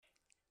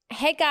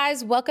Hey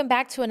guys, welcome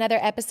back to another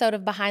episode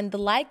of Behind the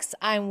Likes.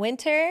 I'm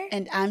Winter.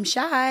 And I'm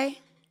Shy.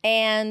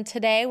 And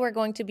today we're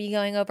going to be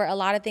going over a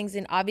lot of things.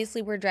 And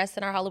obviously we're dressed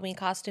in our Halloween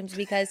costumes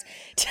because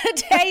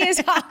today is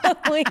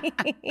Halloween.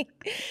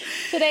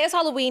 Today is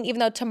Halloween, even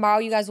though tomorrow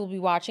you guys will be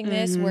watching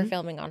this. We're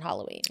filming on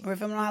Halloween. We're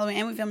filming on Halloween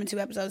and we're filming 2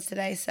 episodes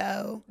today,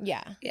 so.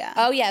 Yeah. Yeah.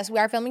 Oh, yes. We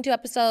are filming 2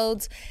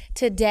 episodes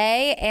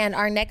today. And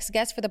our next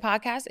guest for the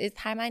podcast is,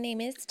 hi, my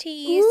name is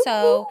T.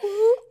 So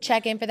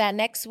check in for that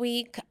next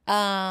week.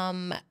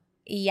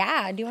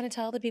 Yeah. Do you want to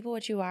tell the people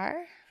what you are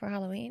for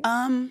Halloween?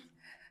 I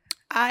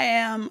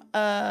am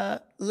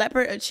a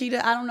leopard, a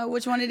cheetah. I don't know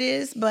which one it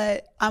is,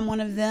 but I'm one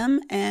of them,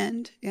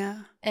 and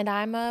yeah. And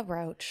I'm a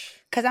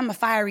roach. Because I'm a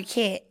fiery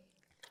cat.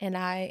 And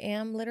I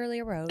am literally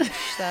a roach,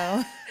 so.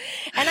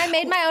 And I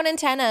made my own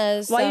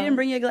antennas. Why you didn't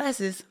bring your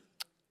glasses?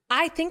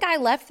 I think I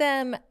left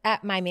them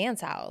at my man's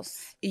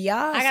house.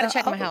 Yeah. I got to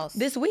check my house.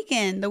 The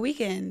weekend.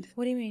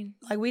 What do you mean?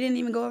 Like, we didn't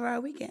even go over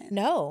our weekend.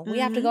 No, we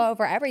have to go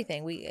over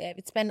everything.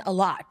 It's been a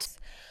lot.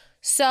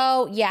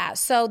 So, yeah.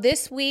 So,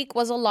 this week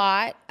was a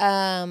lot.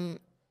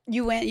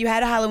 You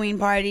had a Halloween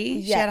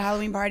party. Yeah. She had a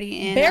Halloween party.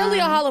 And, barely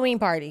a Halloween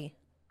party.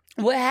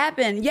 What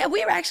happened? Yeah,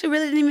 we actually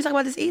really didn't even talk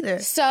about this either.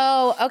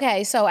 So,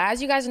 okay. So,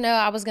 as you guys know,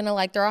 I was going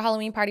to throw a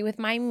Halloween party with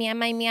my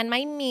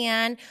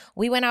man.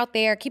 We went out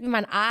there. Keep in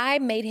mind, I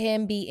made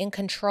him be in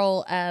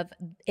control of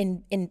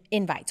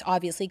invites,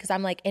 obviously, because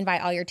I'm like, invite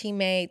all your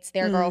teammates,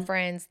 their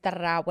girlfriends,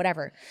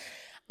 whatever.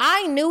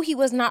 I knew he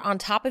was not on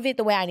top of it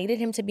the way I needed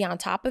him to be on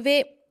top of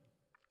it.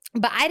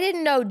 But I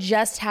didn't know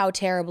just how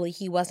terribly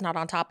he was not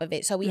on top of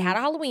it. So we had a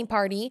Halloween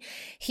party.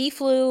 He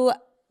flew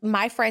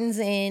my friends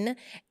in.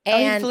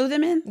 And he flew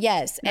them in?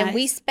 Yes. Nice. And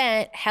we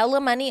spent hella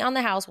money on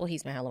the house. Well, he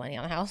spent hella money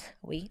on the house.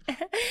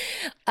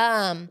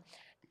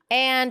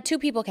 And 2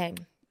 people came.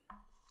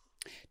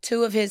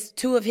 Two of his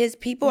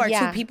people, or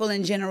 2 people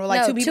in general?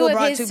 Like, no, 2 people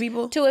brought 2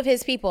 people? 2 of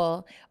his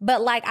people.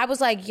 But I was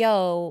like,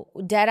 yo,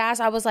 dead ass.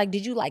 I was like,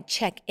 did you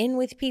check in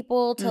with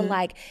people to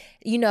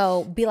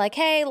be like,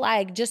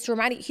 hey, just to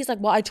remind you? He's like,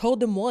 well, I told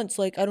them once.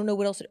 I don't know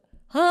what else.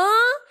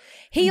 Huh?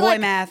 He boy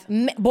math.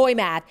 Boy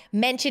math.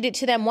 Mentioned it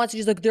to them once.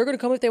 He's like, they're going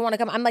to come if they want to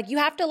come. I'm like, you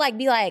have to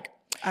be like,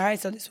 all right,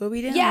 so this is what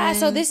we did. yeah,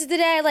 so this is the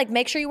day.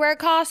 Make sure you wear a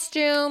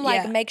costume.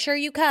 Make sure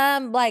you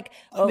come. We're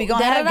going to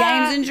have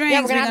games and drinks.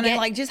 Yeah, we're going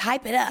to just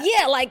hype it up.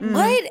 Yeah,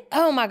 what?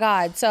 Oh, my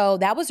God. So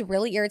that was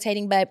really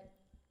irritating, but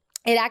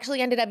it actually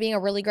ended up being a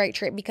really great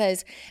trip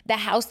because the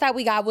house that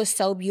we got was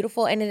so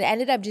beautiful, and it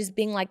ended up just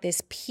being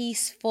this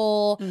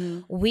peaceful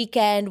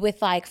weekend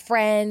with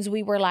friends.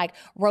 We were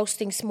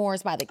roasting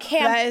s'mores by the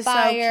campfire. That is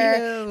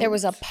so cute. There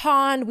was a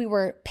pond. We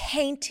were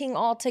painting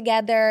all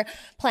together,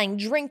 playing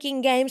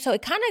drinking games. So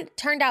it kind of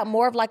turned out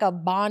more of a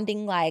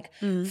bonding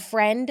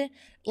friend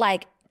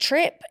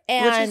trip.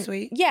 And which is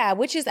sweet. Yeah,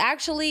 which is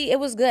actually, it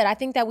was good. I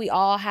think that we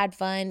all had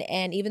fun,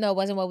 and even though it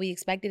wasn't what we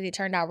expected, it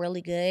turned out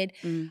really good.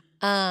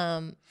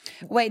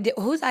 Wait,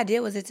 whose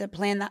idea was it to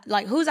plan that?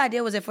 Whose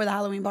idea was it for the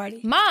Halloween party?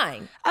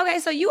 Mine. Okay,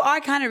 so you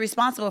are kind of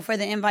responsible for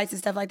the invites and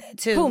stuff like that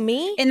too. Who,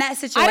 me? In that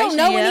situation, I don't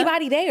know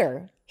anybody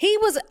there. He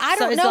was. I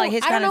don't know.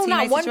 His I don't know.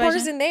 Not one situation?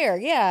 person there.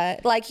 Yeah,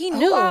 he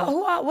knew.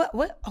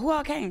 Who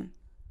all came?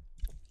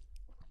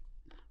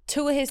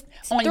 2 of his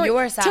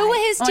your side. 2 of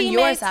his teammates. On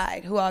your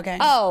side, who all came?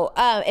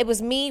 Oh, it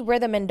was me,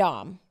 Rhythm, and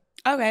Dom.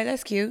 Okay,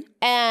 that's cute.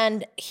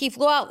 And he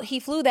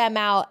flew them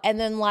out, and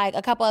then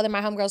a couple other my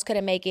homegirls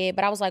couldn't make it,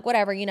 but I was like,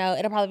 whatever,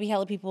 it'll probably be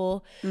hella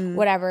people,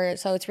 whatever,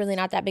 so it's really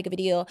not that big of a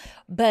deal.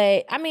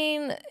 But I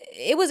mean,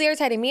 it was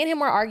irritating. Me and him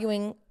were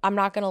arguing, I'm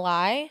not gonna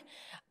lie,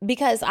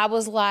 because I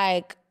was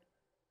like,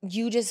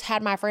 you just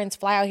had my friends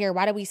fly out here.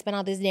 Why did we spend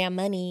all this damn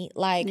money?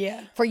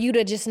 For you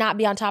to just not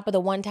be on top of the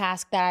one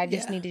task that I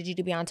just needed you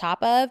to be on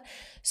top of.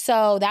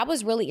 So that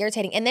was really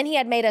irritating. And then he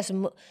had made us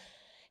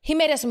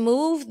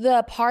move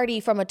the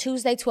party from a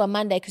Tuesday to a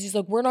Monday because he's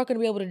like, we're not going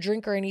to be able to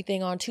drink or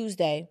anything on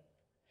Tuesday.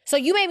 So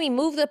you made me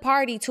move the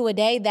party to a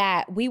day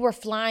that we were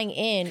flying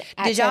in.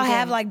 Did y'all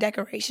have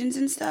decorations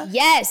and stuff?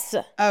 Yes.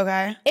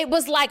 Okay. It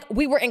was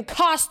we were in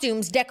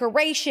costumes,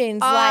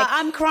 decorations,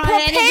 I'm crying.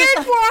 Prepared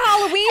for a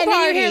Halloween party. And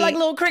then you hear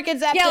little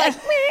crickets after. Yeah,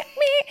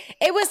 meh.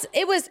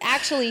 It was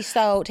actually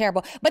so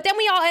terrible. But then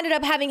we all ended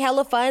up having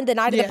hella fun the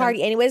night of the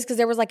party anyways, because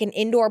there was an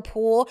indoor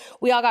pool.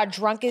 We all got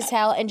drunk as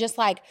hell and just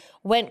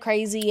went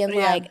crazy and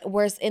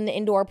we're in the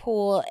indoor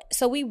pool.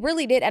 So we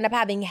really did end up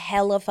having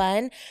hella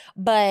fun,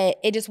 but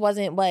it just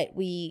wasn't what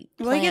we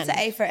planned. Well, he gets an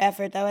A for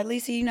effort though. At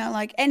least he,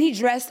 and he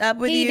dressed up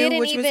with you, which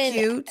was cute. He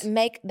didn't even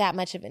make that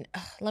much of an.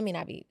 Let me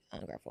not be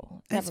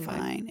ungrateful. That's Never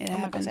mind. fine. It I'm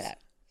happens. not gonna say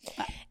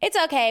that. It's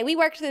okay. We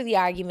worked through the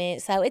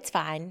argument, so it's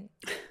fine.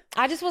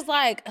 I just was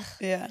like,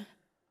 yeah.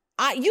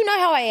 You know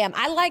how I am.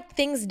 I like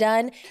things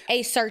done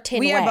a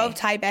certain way. We are both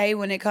type A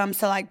when it comes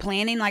to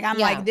planning.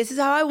 I'm this is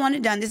how I want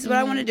it done. This is what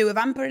I want to do. If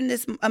I'm putting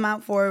this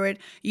amount forward,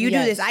 you do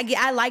this.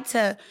 I like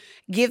to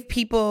give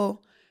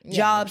people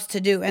jobs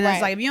to do. And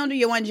it's if you don't do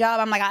your one job,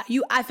 I'm like,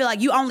 I feel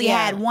like you only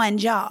had one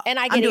job. And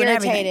I get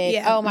irritated.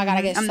 Yeah. Oh my God,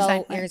 I get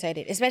so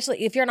irritated.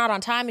 Especially if you're not on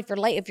time, if you're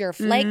late, if you're a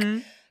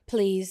flake.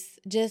 Please,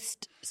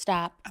 just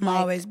stop. I'm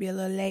always be a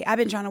little late. I've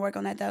been trying to work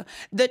on that though.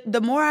 The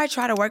more I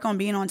try to work on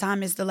being on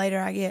time is the later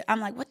I get.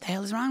 I'm like, what the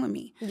hell is wrong with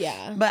me?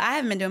 Yeah. But I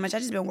haven't been doing much. I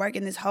just been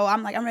working this whole.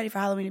 I'm ready for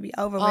Halloween to be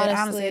over with.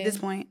 Honestly, at this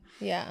point.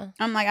 Yeah.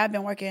 I've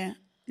been working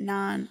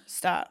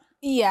nonstop.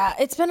 Yeah,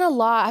 it's been a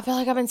lot. I feel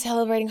like I've been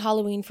celebrating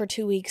Halloween for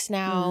 2 weeks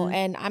now.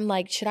 And I'm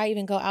like, should I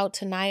even go out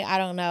tonight? I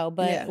don't know,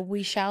 but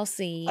we shall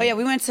see. Oh, yeah.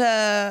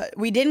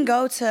 We didn't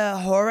go to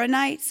horror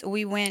nights.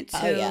 We went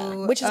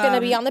to... which is going to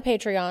be on the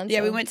Patreon.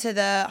 Yeah, we went to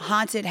the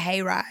haunted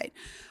hayride,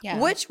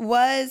 which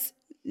was...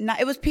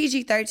 it was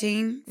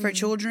PG-13 for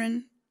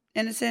children.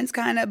 In a sense,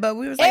 kind of, but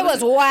we was like... It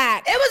was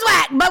whack. It was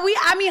whack, but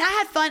I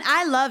had fun.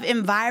 I love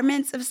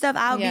environments of stuff.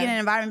 I'll be in an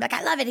environment, like,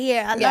 I love it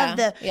here. I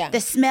love the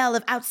smell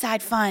of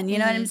outside fun, you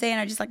know what I'm saying?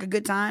 Or just like a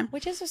good time.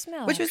 Which is a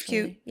smell. Which was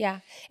cute.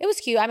 Yeah, it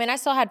was cute. I mean, I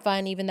still had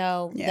fun, even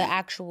though the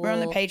actual... We're on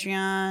the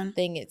Patreon.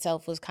 ...thing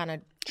itself was kind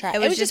of trash. It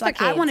was just like,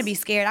 I want to be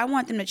scared. I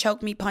want them to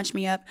choke me, punch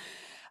me up.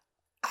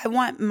 I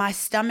want my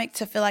stomach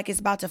to feel like it's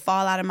about to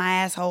fall out of my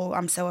asshole.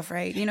 I'm so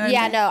afraid. You know what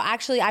I mean? Yeah, no,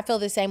 actually, I feel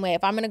the same way.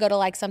 If I'm going to go to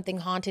like something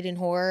haunted and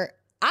horror...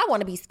 I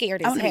want to be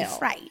scared as hell. I want to be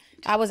frightened.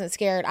 I wasn't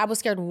scared. I was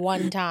scared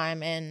one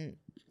time, and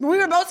we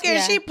were both scared.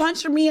 Yeah. She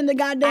punched me in the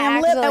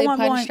goddamn lip at one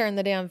point. I punched her in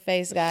the damn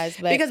face, guys.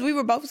 But because we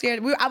were both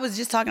scared. I was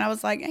just talking. I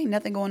was like, "Ain't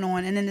nothing going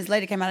on," and then this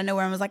lady came out of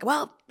nowhere and was like,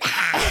 "Well,"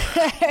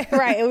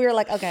 right? And we were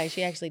like, "Okay,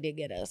 she actually did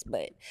get us."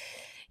 But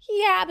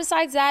yeah,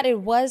 besides that, it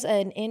was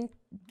a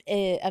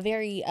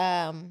very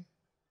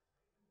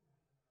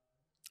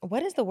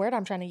what is the word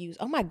I'm trying to use?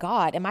 Oh my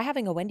God, am I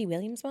having a Wendy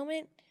Williams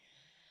moment?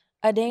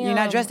 You're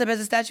not dressed up as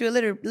a Statue of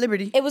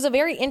Liberty. It was a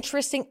very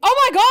interesting...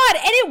 Oh my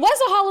God! And it was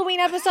a Halloween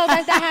episode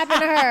that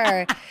happened to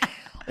her.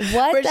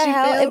 What the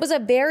hell? It was a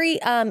very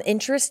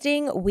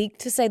interesting week,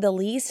 to say the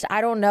least.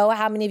 I don't know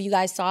how many of you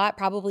guys saw it.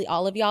 Probably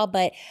all of y'all.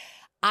 But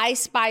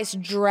Ice Spice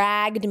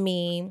dragged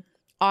me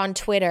on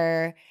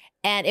Twitter.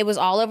 And it was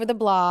all over the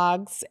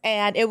blogs.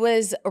 And it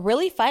was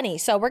really funny.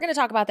 So we're going to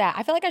talk about that.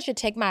 I feel like I should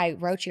take my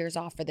roach ears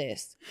off for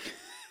this.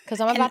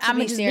 Because I'm about to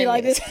be serious. Be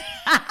like this.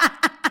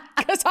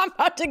 Because I'm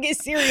about to get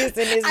serious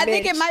in this. I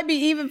think it might be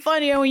even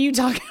funnier when you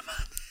talking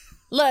about this.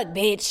 Look,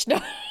 bitch.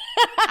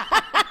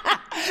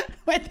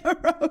 With the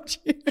roach.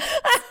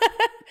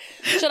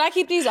 Should I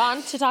keep these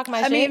on to talk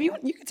my shit? I mean, if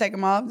you can take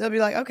them off. They'll be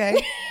like,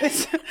 okay.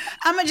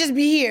 I'm going to just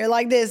be here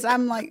like this.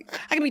 I'm like,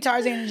 I can be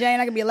Tarzan and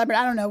Jane. I can be a leopard.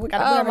 I don't know.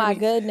 Oh, my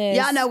goodness.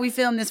 Y'all know we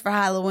filmed this for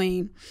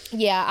Halloween.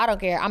 Yeah, I don't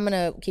care. I'm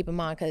going to keep them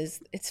on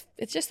because it's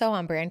just so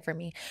on brand for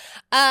me.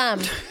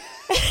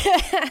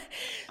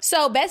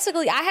 So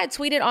basically, I had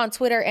tweeted on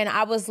Twitter and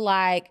I was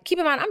like, keep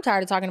in mind, I'm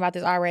tired of talking about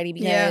this already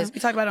because we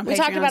talked about it on Patreon. We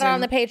talked about it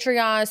on the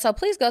Patreon. So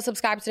please go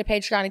subscribe to the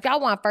Patreon. If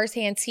y'all want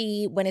firsthand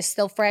tea when it's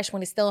still fresh,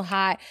 when it's still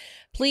hot,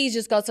 please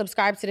just go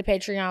subscribe to the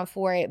Patreon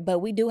for it. But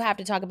we do have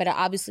to talk about it,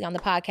 obviously, on the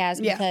podcast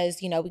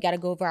because, you know, we got to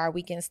go over our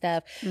weekend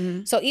stuff.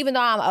 Mm-hmm. So even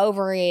though I'm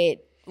over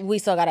it, we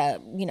still got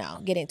to, you know,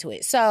 get into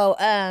it. So,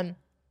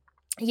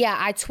 yeah,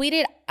 I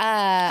tweeted.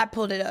 I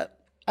pulled it up.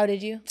 Oh,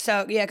 did you?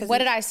 So, yeah. What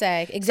did I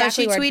say?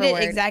 Exactly so she tweeted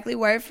word exactly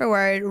word for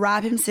word.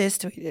 Rob him sis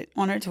tweeted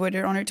on her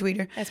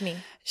tweeter. That's me.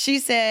 She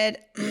said,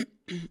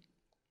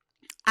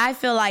 I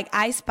feel like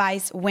Ice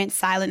Spice went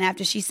silent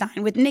after she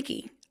signed with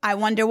Nicki. I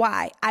wonder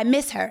why. I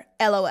miss her.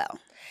 LOL.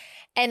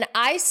 And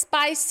Ice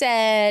Spice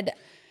said,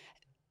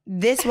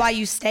 this why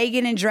you stay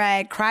getting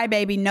dragged.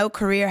 Crybaby, no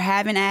career,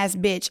 having ass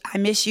bitch. I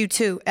miss you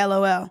too.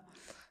 LOL.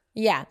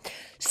 Yeah.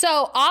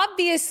 So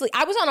obviously,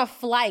 I was on a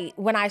flight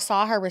when I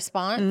saw her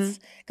response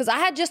because I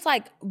had just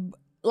like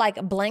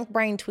blank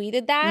brain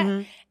tweeted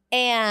that.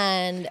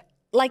 And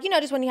like, you know,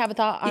 just when you have a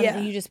thought,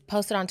 you just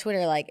post it on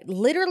Twitter, like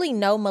literally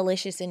no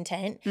malicious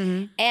intent.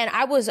 And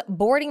I was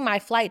boarding my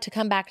flight to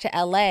come back to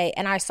LA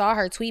and I saw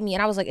her tweet me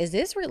and I was like, is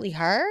this really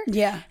her?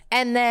 Yeah.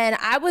 And then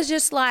I was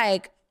just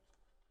like,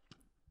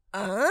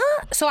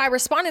 So I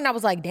responded and I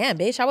was like, damn,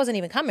 bitch, I wasn't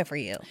even coming for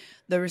you.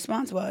 The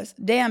response was,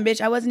 damn,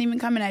 bitch, I wasn't even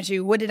coming at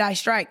you. What did I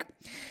strike?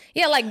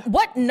 Yeah, like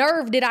what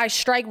nerve did I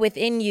strike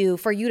within you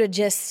for you to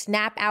just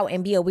snap out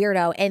and be a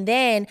weirdo? And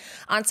then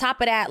on top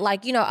of that,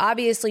 like, you know,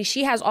 obviously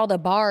she has all the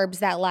barbs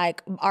that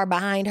like are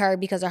behind her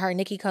because of her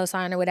Nicki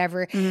cosign or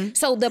whatever.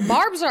 So the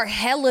barbs are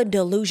hella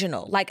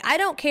delusional. Like, I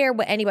don't care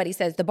what anybody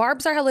says. The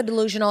barbs are hella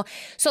delusional.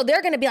 So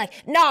they're going to be like,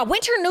 nah,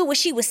 Winter knew what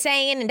she was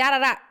saying and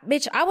da-da-da.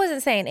 Bitch, I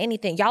wasn't saying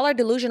anything. Y'all are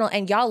delusional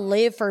and y'all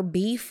live for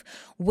beef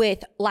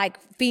with like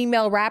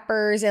female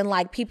rappers and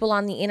like people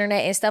on the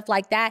internet and stuff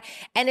like that.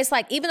 And it's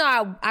like, even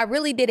though I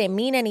really didn't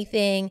mean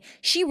anything,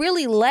 she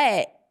really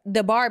let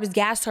the barbs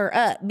gas her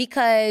up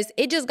because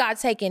it just got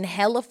taken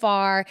hella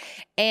far.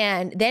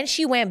 And then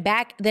she went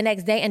back the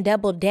next day and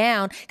doubled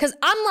down. Cause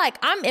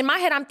I'm in my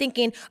head, I'm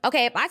thinking,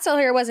 okay, if I tell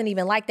her it wasn't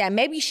even like that,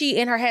 maybe she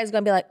in her head is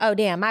gonna be like, oh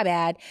damn, my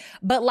bad.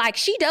 But like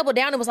she doubled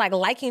down and was like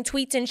liking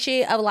tweets and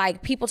shit of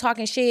like people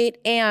talking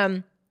shit.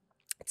 And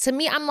to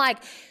me, I'm like,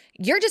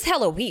 you're just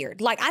hella weird.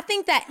 Like, I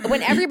think that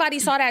when everybody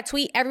saw that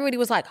tweet, everybody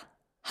was like,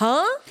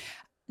 huh?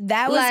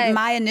 That was like,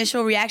 my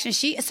initial reaction.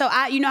 Y'all know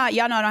I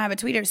don't have a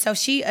tweeter. So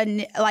she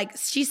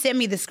sent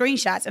me the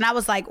screenshots and I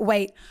was like,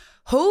 wait,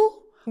 who?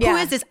 Who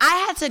is this?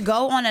 I had to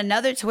go on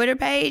another Twitter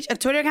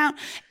account,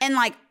 and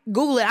like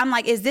Google it. I'm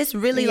like, is this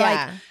really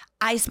like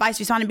Ice Spice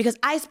responding? Because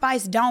Ice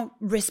Spice don't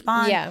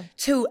respond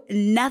to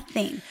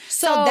nothing.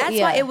 So that's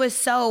why it was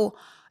so,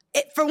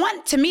 for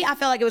one, to me, I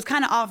felt like it was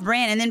kind of off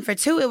brand. And then for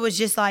two, it was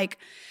just like,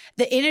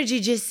 the energy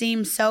just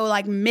seemed so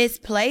like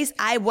misplaced.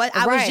 I was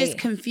just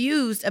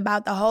confused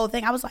about the whole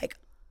thing. I was like,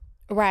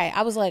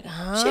 I was like,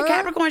 huh? Shit,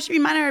 Capricorn should be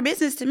minding her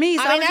business to me.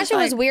 So I mean, that shit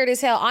was weird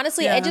as hell.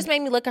 Honestly, it just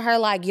made me look at her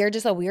like, you're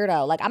just a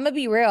weirdo. Like, I'm gonna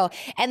be real.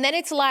 And then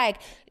it's like,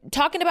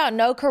 talking about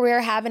no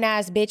career, having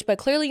ass bitch, but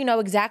clearly you know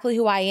exactly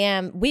who I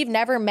am. We've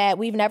never met.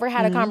 We've never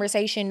had a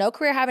conversation. No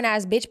career, having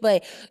ass bitch,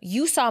 but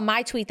you saw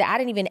my tweet that I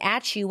didn't even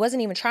at you,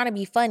 wasn't even trying to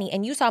be funny.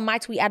 And you saw my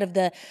tweet out of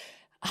the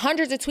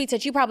hundreds of tweets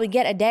that you probably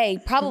get a day,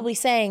 probably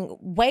saying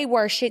way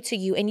worse shit to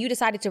you, and you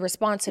decided to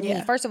respond to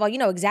me. First of all, you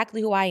know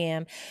exactly who I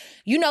am.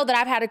 You know that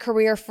I've had a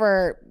career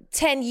for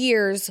 10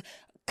 years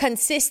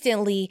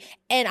consistently,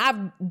 and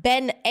I've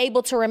been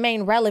able to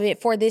remain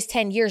relevant for this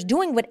 10 years,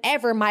 doing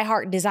whatever my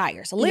heart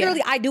desires.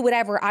 Literally, I do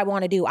whatever I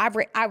want to do.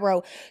 I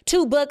wrote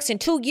 2 books in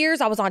 2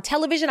 years. I was on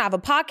television. I have a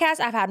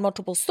podcast. I've had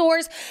multiple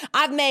stores.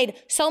 I've made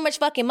so much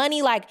fucking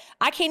money. Like,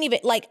 I can't even,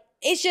 like,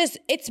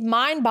 it's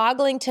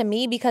mind-boggling to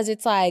me, because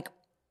it's like,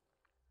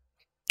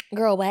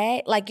 girl,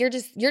 what? Like, you're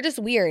just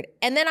weird.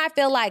 And then I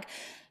feel like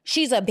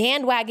she's a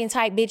bandwagon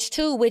type bitch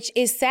too, which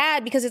is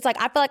sad, because it's like,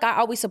 I feel like I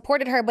always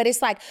supported her, but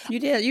it's like, you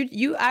did.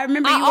 I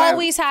remember I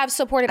always have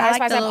supported Ice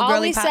Spice. I've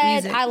always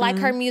said music. I like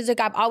her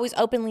music. I've always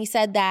openly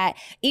said that.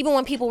 Even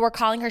when people were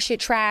calling her shit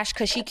trash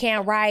because she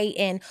can't write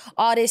and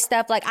all this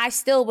stuff, like, I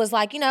still was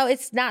like, you know,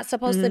 it's not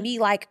supposed to be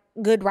like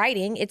good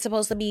writing. It's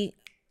supposed to be,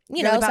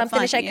 you know, something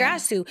to shake your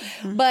ass to.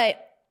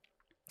 But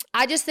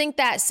I just think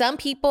that some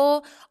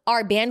people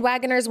are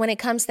bandwagoners when it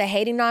comes to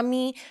hating on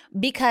me,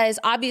 because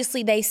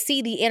obviously they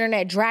see the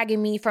internet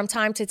dragging me from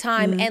time to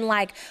time. And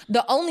like,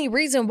 the only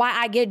reason why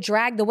I get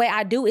dragged the way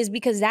I do is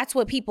because that's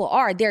what people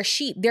are. They're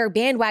sheep. They're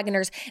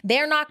bandwagoners.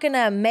 They're not going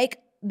to make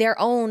their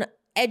own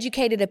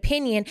educated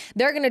opinion.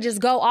 They're going to just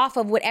go off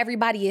of what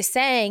everybody is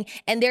saying,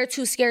 and they're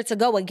too scared to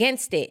go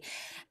against it.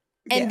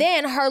 And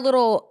then her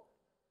little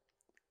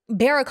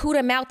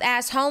barracuda mouth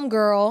ass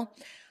homegirl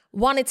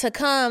wanted to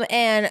come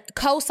and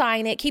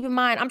co-sign it. Keep in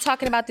mind, I'm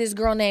talking about this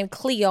girl named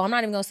Cleo. I'm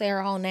not even gonna say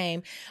her whole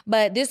name,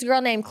 but this girl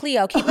named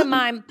Cleo. Keep in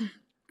mind,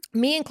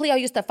 me and Cleo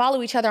used to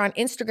follow each other on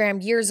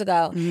Instagram years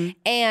ago,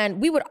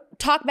 and we would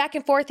talk back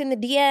and forth in the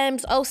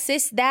DMs. Oh,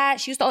 sis that.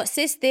 She used to, oh,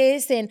 sis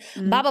this, and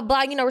blah, blah,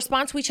 blah, you know,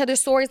 respond to each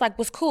other's stories, like,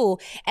 was cool.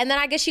 And then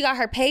I guess she got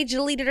her page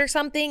deleted or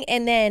something,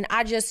 and then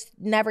I just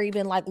never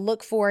even like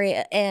looked for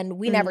it, and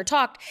we never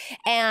talked.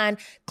 And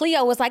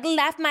Cleo was like,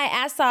 laugh my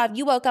ass off.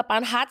 You woke up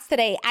on Hots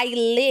today. I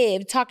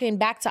lived, talking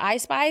back to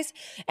Ice Spice.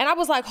 And I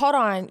was like, hold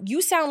on,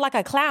 you sound like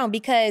a clown,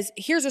 because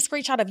here's a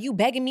screenshot of you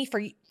begging me for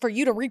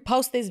you to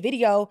repost this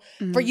video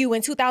for you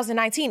in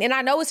 2019. And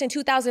I know it's in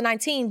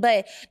 2019,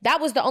 but that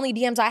was the only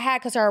DMs I had,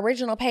 because her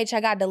original page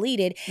had got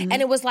deleted. And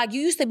it was like,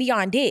 you used to be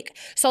on dick.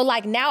 So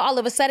like, now all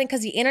of a sudden,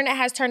 because the internet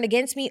has turned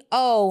against me,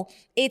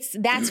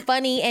 that's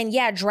funny. And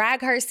yeah,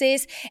 drag her,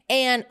 sis.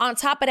 And on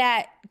top of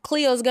that,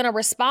 Cleo's gonna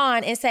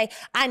respond and say,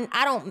 I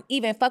don't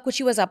even fuck with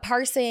you as a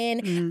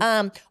person.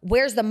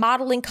 Where's the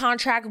modeling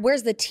contract?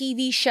 Where's the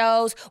TV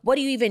shows? What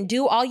do you even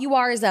do? All you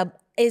are is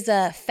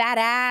a fat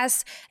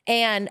ass.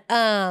 And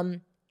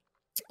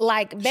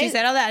like, she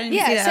said all that. I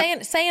didn't see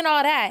that. saying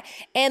all that.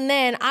 And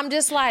then I'm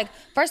just like,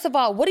 first of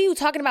all, what are you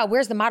talking about?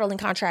 Where's the modeling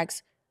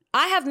contracts?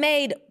 I have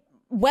made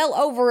well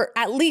over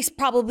at least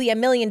probably $1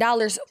 million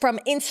from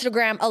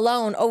Instagram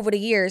alone over the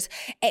years,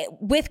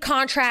 with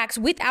contracts,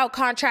 without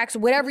contracts,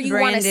 whatever you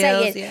want to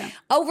say it. Yeah.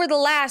 Over the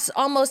last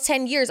almost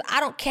 10 years,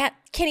 can't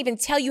even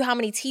tell you how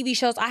many TV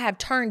shows I have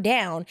turned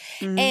down.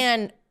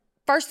 And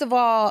first of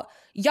all,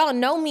 y'all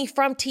know me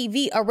from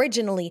TV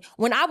originally.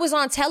 When I was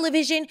on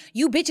television,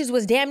 you bitches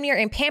was damn near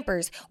in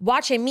Pampers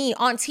watching me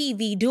on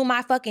TV do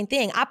my fucking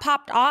thing. I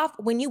popped off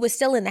when you was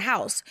still in the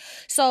house.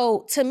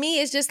 So to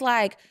me, it's just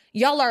like,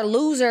 y'all are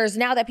losers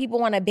now that people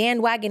want to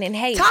bandwagon and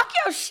hate. Talk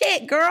your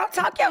shit, girl.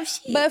 Talk your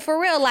shit. But for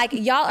real, like,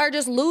 y'all are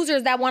just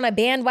losers that want to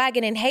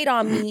bandwagon and hate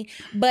on me.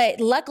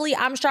 But luckily,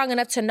 I'm strong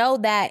enough to know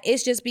that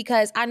it's just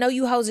because I know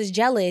you hoes is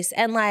jealous.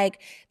 And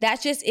like,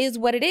 that just is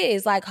what it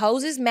is. Like,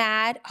 hoes is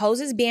mad.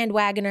 Hoes is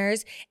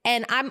bandwagoners.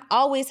 And I'm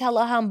always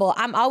hella humble.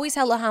 I'm always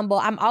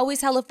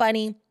hella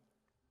funny.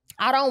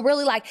 I don't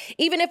really like,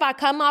 even if I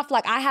come off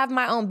like I have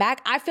my own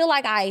back, I feel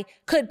like I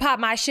could pop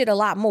my shit a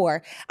lot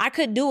more. I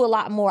could do a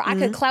lot more. I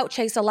could clout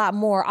chase a lot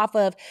more off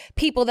of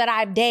people that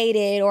I've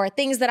dated or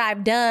things that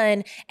I've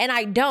done. And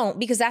I don't,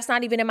 because that's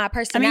not even in my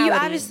personality. I mean,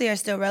 you obviously are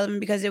still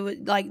relevant, because it was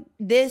like,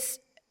 this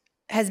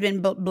has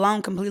been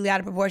blown completely out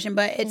of proportion,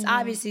 but it's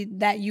obviously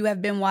that you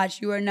have been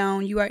watched, you are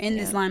known, you are in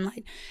this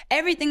limelight.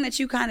 Everything that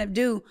you kind of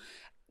do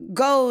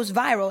goes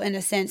viral in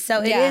a sense.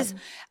 So it is,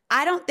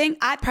 I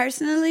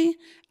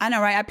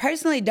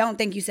personally don't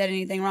think you said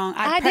anything wrong.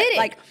 I did it.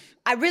 Like,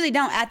 I really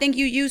don't. I think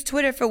you use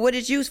Twitter for what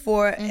it's used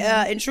for.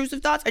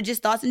 Intrusive thoughts or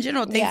just thoughts in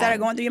general, things that are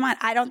going through your mind.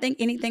 I don't think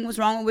anything was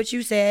wrong with what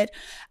you said.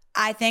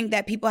 I think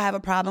that people have a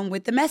problem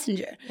with the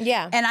messenger.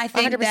 Yeah. And I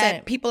think 100%.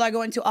 that people are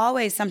going to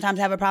always sometimes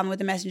have a problem with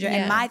the messenger. Yeah.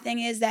 And my thing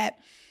is that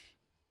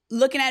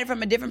looking at it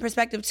from a different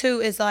perspective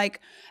too is like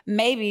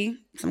maybe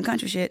some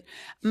country shit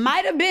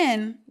might have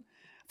been,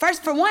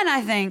 first, for one,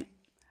 I think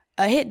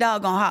a hit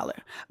dog gonna holler.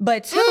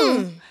 But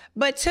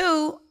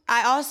two,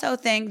 I also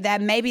think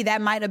that maybe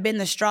that might have been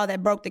the straw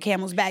that broke the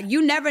camel's back.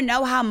 You never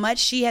know how much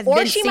she has been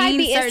Or she might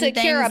be certain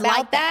insecure things about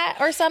like that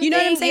or something. You know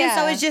what I'm saying? Yeah.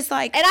 So it's just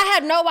like... And I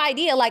had no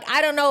idea. Like,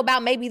 I don't know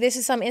about maybe this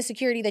is some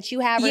insecurity that you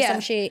have or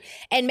some shit.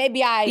 And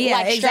maybe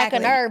I struck a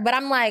nerve. But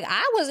I'm like,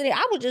 I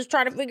was just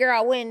trying to figure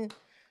out when...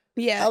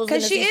 Yeah,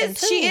 because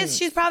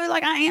she's probably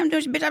like, I am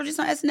doing, bitch, I'm just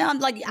on SNL. I'm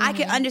like, I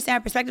can understand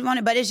her perspective on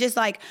it, but it's just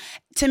like,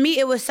 to me,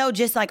 it was so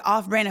just like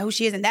off-brand of who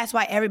she is. And that's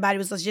why everybody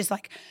was just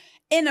like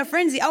in a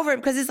frenzy over it,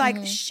 because it's like,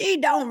 she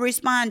don't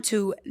respond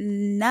to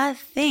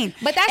nothing.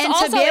 But that's and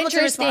also to be able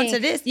interesting. to respond to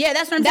this,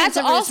 that's what I'm saying. That's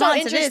to also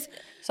respond to this.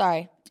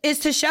 Sorry. Is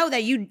to show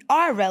that you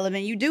are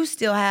relevant. You do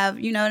still have,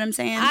 you know what I'm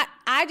saying?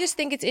 I just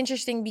think it's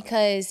interesting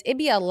because it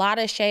be a lot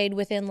of shade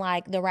within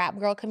like the rap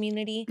girl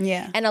community.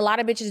 Yeah. And a lot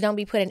of bitches don't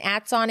be putting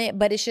ats on it,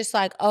 but it's just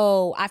like,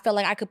 oh, I feel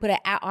like I could put an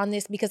at on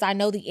this because I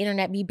know the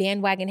internet be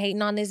bandwagon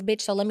hating on this bitch,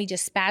 so let me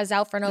just spaz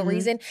out for no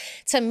reason.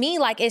 To me,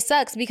 like, it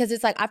sucks because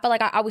it's like, I feel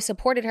like I always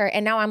supported her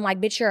and now I'm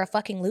like, bitch, you're a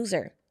fucking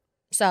loser.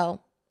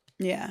 So...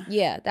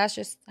 Yeah, that's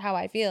just how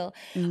I feel.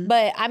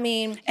 But I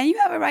mean, and you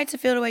have a right to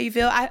feel the way you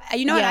feel.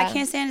 You know what I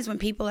can't stand is when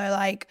people are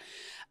like,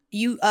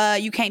 you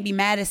can't be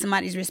mad at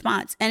somebody's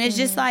response, and it's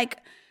just like,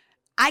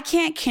 I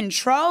can't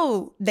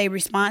control their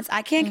response.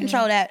 I can't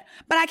control that,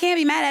 but I can't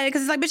be mad at it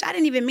because it's like, bitch, I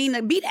didn't even mean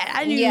to be that.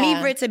 I didn't even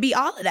mean for it to be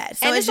all of that.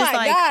 So and it's just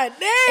like, God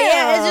damn.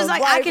 Yeah, it's just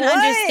like I can what?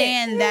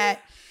 understand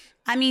that.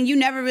 I mean, you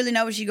never really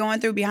know what she's going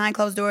through behind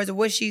closed doors or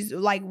what she's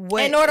like.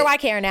 What? And nor do I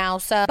care now.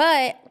 So,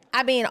 but.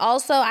 I mean,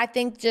 also, I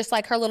think just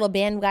like her little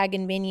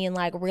bandwagon minion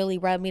like really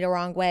rubbed me the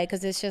wrong way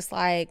because it's just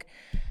like,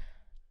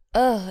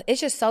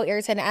 it's just so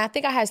irritating. And I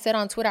think I had said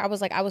on Twitter, I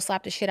was like, I would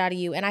slap the shit out of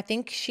you. And I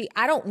think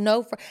I don't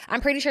know, I'm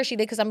pretty sure she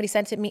did because somebody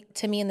sent it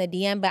to me in the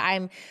DM, but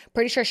I'm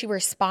pretty sure she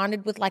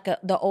responded with like an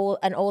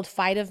old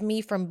fight of me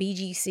from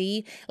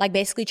BGC, like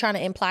basically trying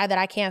to imply that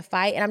I can't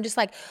fight. And I'm just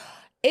like,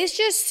 it's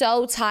just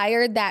so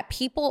tired that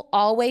people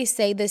always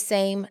say the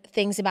same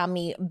things about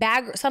me.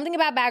 Something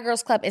about Bad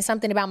Girls Club and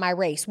something about my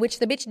race, which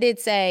the bitch did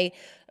say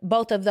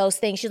both of those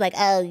things. She's like,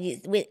 oh,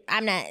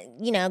 I'm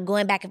not,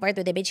 going back and forth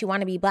with it, bitch. You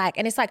want to be black.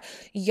 And it's like,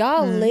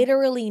 y'all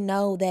literally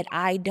know that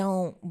I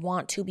don't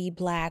want to be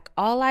black.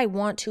 All I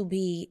want to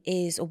be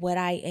is what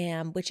I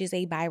am, which is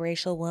a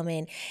biracial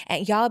woman.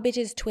 And y'all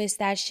bitches twist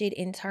that shit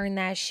and turn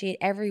that shit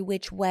every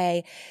which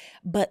way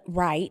but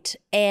right.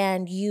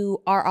 And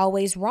you are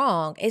always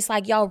wrong. It's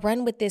like y'all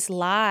run with this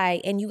lie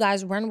and you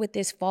guys run with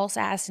this false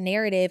ass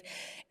narrative.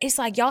 It's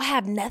like y'all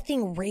have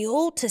nothing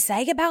real to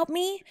say about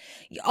me.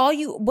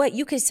 What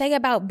you could say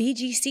about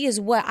BGC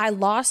is what I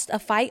lost a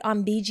fight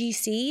on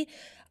BGC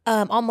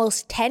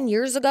almost 10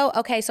 years ago.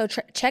 Okay, so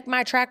check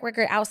my track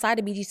record outside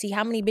of BGC.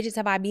 How many bitches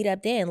have I beat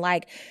up then?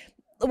 Like,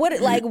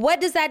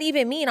 what does that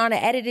even mean on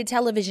an edited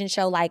television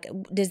show? Like,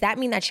 does that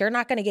mean that you're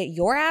not going to get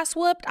your ass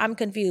whooped? I'm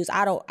confused.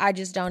 I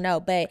just don't know.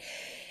 But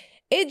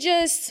it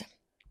just,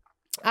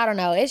 I don't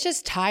know. It's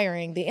just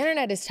tiring. The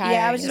internet is tiring.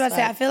 Yeah, I was just about to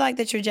say, I feel like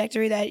the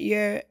trajectory that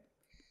you're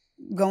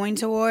going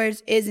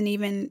towards isn't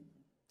even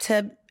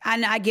to,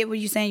 I get what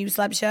you're saying, you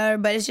slept shutter,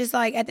 but it's just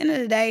like, at the end of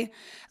the day,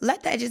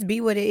 let that just be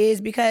what it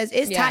is, because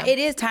it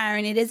is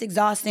tiring, it is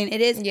exhausting,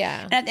 it is,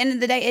 and at the end of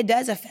the day, it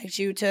does affect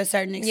you to a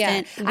certain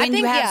extent when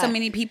you have so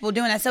many people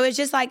doing that. So it's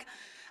just like,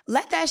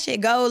 let that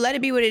shit go, let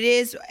it be what it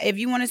is. If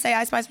you want to say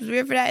Ice Spice was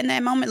weird for that in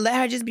that moment, let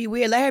her just be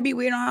weird. Let her be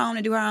weird on her own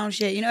and do her own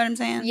shit. You know what I'm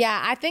saying?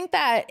 Yeah, I think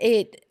that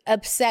it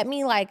upset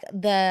me like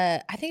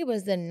I think it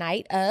was the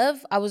night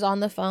of, I was on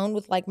the phone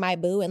with like my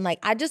boo and like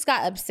I just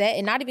got upset,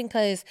 and not even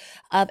because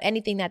of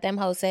anything that them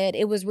hoes said.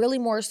 It was really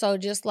more so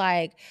just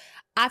like,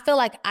 I feel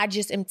like I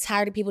just am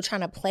tired of people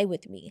trying to play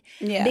with me.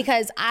 Yeah.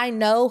 Because I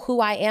know who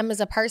I am as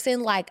a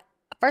person. Like,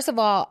 first of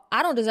all,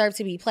 I don't deserve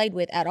to be played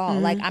with at all.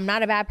 Mm-hmm. Like, I'm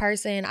not a bad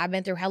person. I've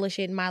been through hella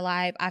shit in my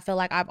life. I feel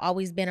like I've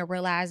always been a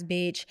real ass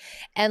bitch.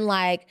 And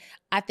like,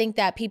 I think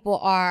that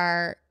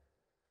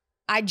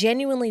I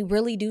genuinely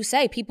really do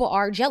say people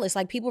are jealous.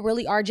 Like, people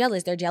really are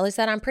jealous. They're jealous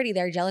that I'm pretty.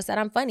 They're jealous that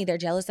I'm funny. They're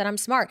jealous that I'm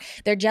smart.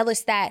 They're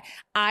jealous that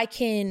I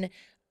can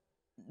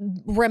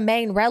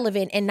remain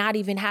relevant and not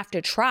even have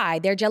to try.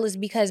 They're jealous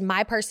because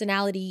my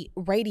personality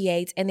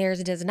radiates and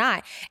theirs does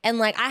not. And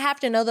like, I have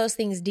to know those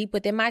things deep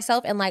within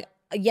myself. And like,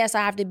 yes, I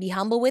have to be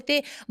humble with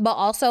it, but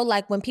also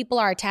like when people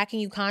are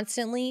attacking you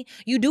constantly,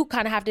 you do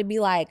kind of have to be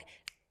like,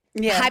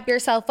 hype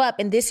yourself up,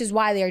 and this is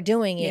why they're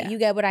doing it. You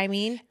get what I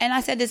mean? And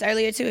I said this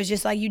earlier too, it's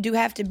just like, you do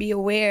have to be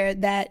aware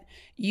that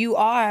you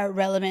are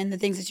relevant. The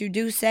things that you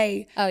do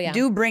say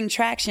do bring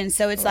traction.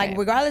 So it's like,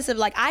 regardless of,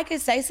 like, I could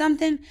say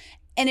something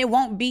and it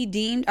won't be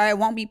deemed or it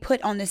won't be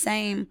put on the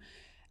same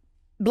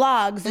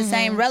blogs the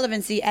same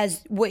relevancy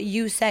as what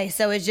you say.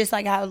 So it's just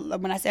like how,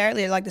 when I said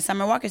earlier, like the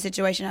Summer Walker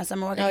situation, how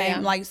Summer Walker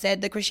came, like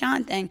said the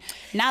Krishan thing.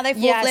 Now they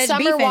full-fledged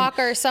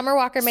beefing. Summer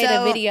Walker made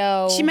a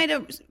video. She made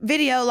a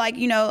video like,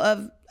 you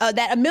know, of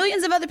that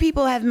millions of other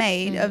people have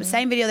made, of the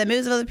same video that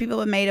millions of other people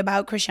have made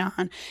about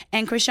Krishan.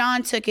 And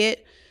Krishan took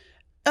it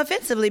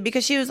offensively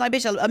because she was like,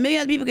 bitch, a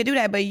million other people could do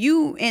that, but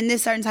you in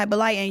this certain type of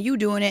light and you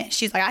doing it.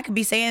 She's like, I could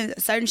be saying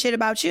certain shit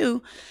about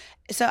you.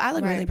 So I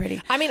look really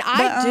pretty. I mean,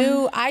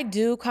 I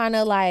do kind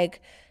of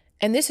like,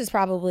 and this is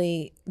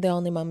probably the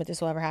only moment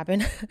this will ever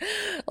happen.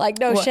 Like,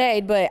 no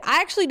shade, but I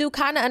actually do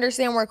kind of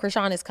understand where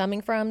Krishan is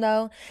coming from,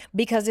 though,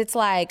 because it's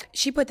like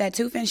she put that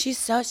tooth in. She's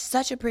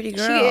such a pretty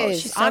girl. She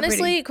is. She's so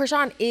honestly, pretty.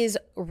 Krishan is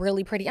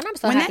really pretty, and I'm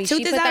so happy. When that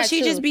tooth is out,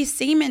 she just be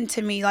seeming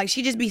to me. Like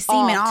she just be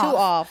seeming too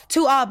off.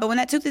 But when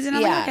that tooth is in,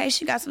 I'm like, okay,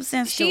 she got some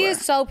sense. She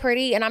is so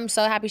pretty, and I'm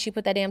so happy she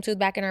put that damn tooth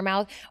back in her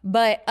mouth.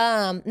 But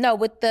no,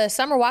 with the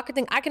Summer Walker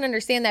thing, I can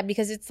understand that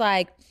because it's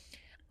like,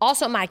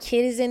 also, my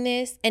kid is in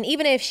this. And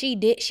even if she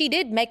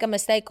did make a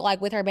mistake, like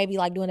with her baby,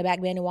 like doing a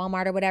back bend in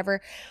Walmart or whatever.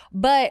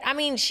 But I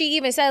mean, she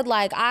even said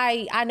like,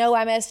 I know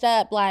I messed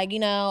up. Like, you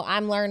know,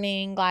 I'm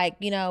learning, like,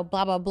 you know,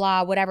 blah, blah,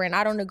 blah, whatever. And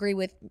I don't agree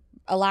with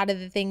a lot of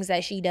the things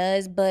that she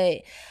does.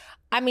 But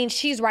I mean,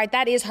 she's right.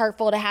 That is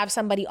hurtful to have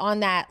somebody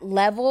on that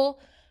level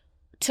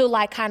to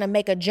like kind of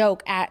make a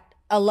joke at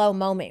a low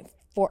moment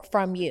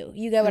from you.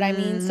 You get what I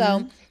mean?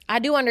 So I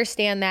do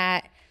understand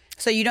that.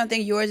 So you don't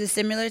think yours is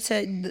similar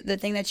to the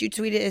thing that you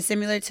tweeted is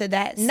similar to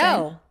that?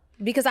 No,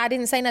 because I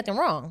didn't say nothing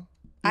wrong.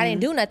 I didn't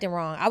do nothing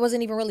wrong. I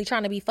wasn't even really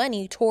trying to be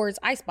funny towards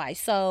Ice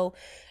Spice. So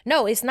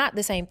no, it's not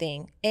the same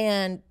thing.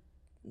 And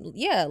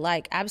yeah,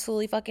 like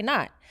absolutely fucking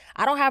not.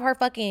 I don't have her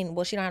fucking,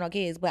 well, she don't have no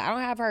kids, but I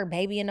don't have her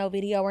baby in no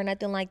video or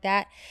nothing like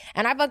that.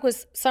 And I fuck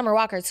with Summer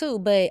Walker too.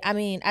 But I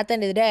mean, at the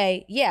end of the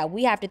day, yeah,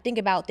 we have to think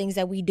about things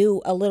that we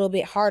do a little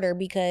bit harder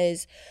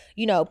because,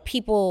 you know,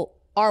 people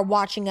are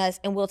watching us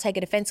and will take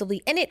it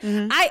offensively. And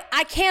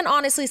I can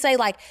honestly say,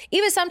 like,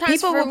 even sometimes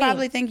people will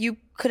probably think you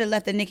could have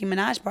left the Nicki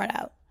Minaj part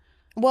out.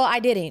 Well, I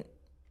didn't.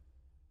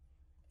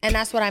 And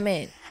that's what I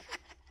meant.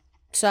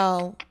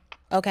 So,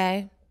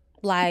 okay.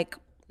 Like,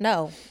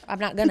 no, I'm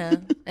not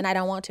gonna, and I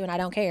don't want to, and I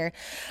don't care.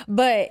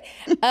 But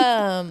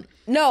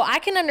no, I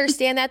can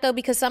understand that though,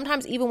 because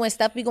sometimes even when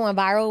stuff be going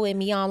viral with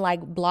me on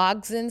like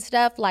blogs and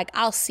stuff, like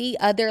I'll see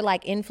other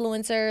like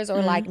influencers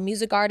or like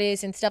music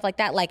artists and stuff like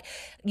that, like,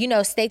 you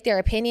know, state their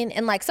opinion.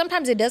 And like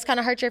sometimes it does kind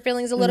of hurt your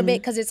feelings a little bit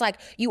because it's like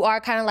you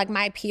are kind of like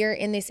my peer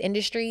in this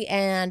industry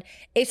and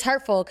it's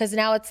hurtful because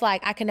now it's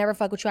like I can never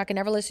fuck with you. I can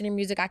never listen to your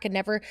music. I could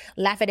never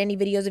laugh at any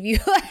videos of you.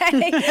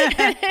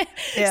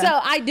 So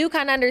I do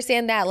kind of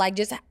understand that, like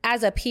just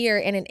as a peer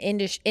in an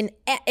industry,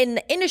 in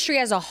the industry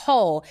as a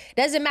whole,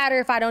 doesn't matter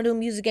if I don't do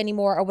music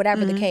anymore or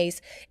whatever the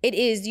case, it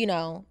is, you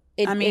know,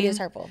 it is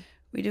hurtful.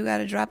 We do got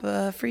to drop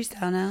a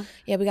freestyle now.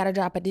 Yeah, we got to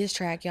drop a diss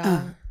track,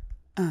 y'all.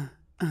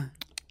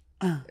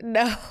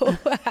 No,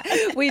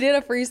 we did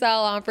a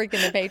freestyle on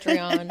freaking the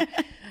Patreon.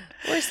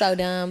 We're so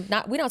dumb.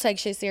 We don't take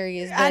shit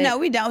serious. But I know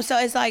we don't. So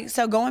it's like,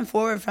 so going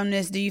forward from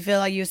this, do you feel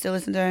like you still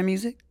listen to her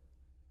music?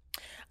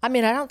 I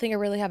mean, I don't think I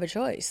really have a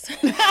choice.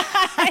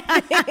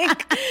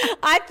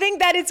 I think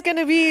that it's going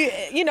to be,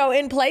 you know,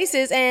 in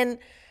places and,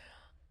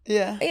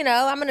 yeah, you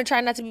know, I'm going to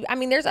try not to be, I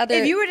mean, there's other.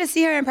 If you were to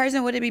see her in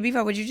person, would it be beef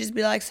or would you just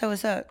be like, so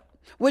what's up?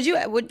 Would you,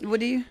 what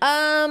do you?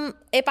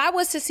 If I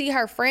was to see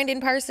her friend in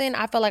person,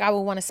 I feel like I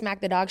would want to smack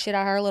the dog shit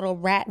out of her little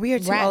rat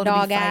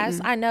dog ass.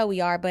 I know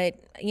we are, but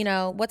you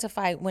know, what's a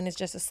fight when it's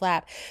just a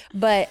slap?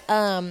 But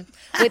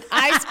with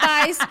Ice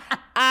Spice,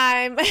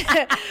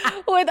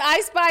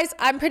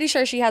 I'm pretty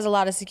sure she has a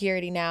lot of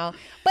security now.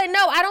 But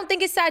no, I don't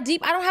think it's that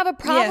deep. I don't have a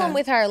problem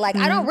with her. Like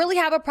I don't really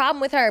have a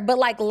problem with her. But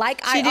like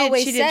I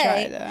always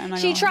say,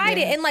 she tried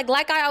it, and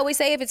like I always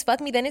say, if it's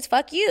fuck me, then it's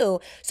fuck you.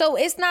 So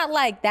it's not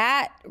like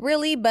that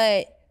really,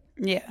 but.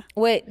 Yeah.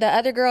 With the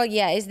other girl,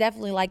 yeah, it's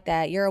definitely like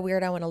that. You're a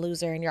weirdo and a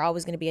loser, and you're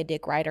always going to be a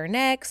dick rider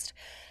next.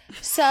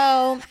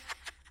 So,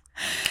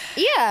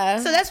 yeah.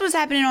 So that's what's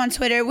happening on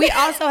Twitter. We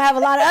also have a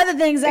lot of other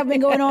things that have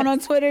been going on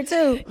Twitter,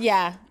 too.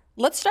 Yeah.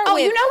 Let's start with... Oh,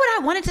 you know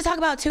what I wanted to talk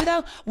about, too,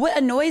 though? What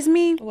annoys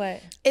me...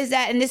 What? Is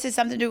that, and this is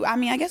something to do... I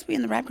mean, I guess we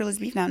in the Rap Girlies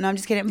beef now. No, I'm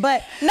just kidding.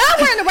 But... No,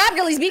 we're in the Rap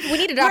Girlies beef. We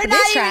need to drop a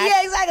diss track.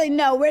 Yeah, exactly.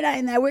 No, we're not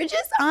in that. We're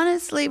just,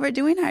 honestly, we're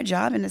doing our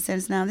job in a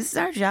sense now. This is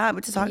our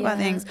job, to talk about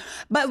things.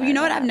 But you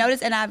know what I've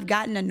noticed and I've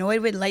gotten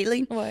annoyed with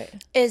lately? What?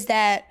 Is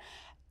that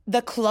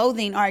the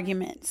clothing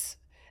arguments.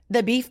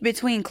 The beef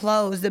between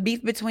clothes, the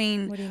beef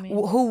between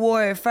who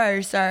wore it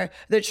first, or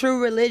the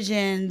True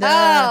Religion, the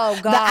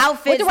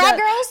outfits. With the rap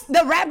girls?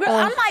 The rap girls.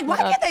 I'm like,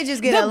 why can't they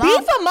just get along? The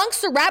beef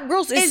amongst the rap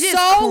girls is just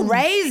so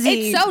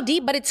crazy. It's so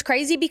deep, but it's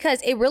crazy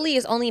because it really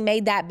is only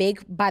made that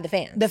big by the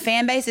fans. The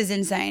fan base is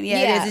insane. Yeah,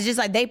 it is. It's just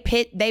like they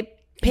pit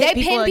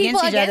people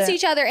against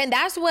each other. And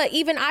that's what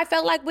even I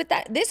felt like with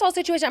this whole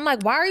situation. I'm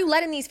like, why are you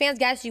letting these fans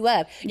gas you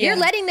up? You're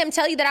letting them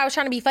tell you that I was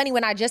trying to be funny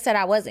when I just said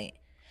I wasn't.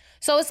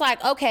 So it's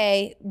like,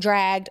 okay,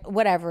 dragged,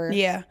 whatever.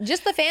 Yeah.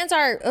 Just the fans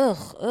are,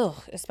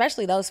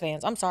 especially those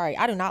fans. I'm sorry.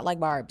 I do not like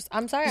Barbs.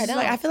 I'm sorry, I don't.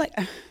 Like, I feel like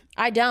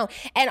I don't.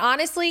 And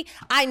honestly,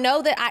 I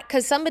know that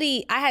because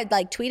I had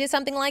like tweeted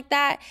something like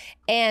that,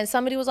 and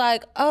somebody was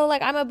like, oh,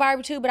 like I'm a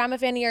Barbie too, but I'm a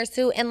fan of yours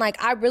too. And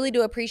like, I really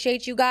do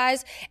appreciate you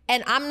guys.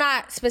 And I'm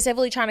not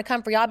specifically trying to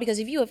come for y'all, because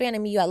if you a fan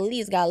of me, you at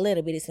least got a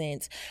little bit of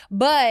sense.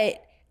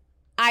 But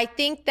I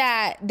think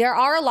that there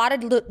are a lot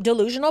of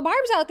delusional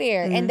Barbs out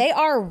there, and they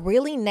are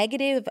really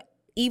negative,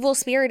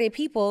 evil-spirited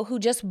people who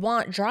just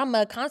want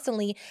drama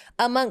constantly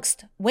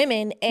amongst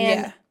women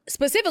and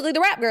specifically the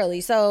rap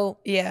girlies. So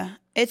yeah,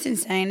 it's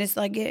insane. It's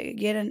like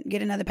get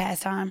another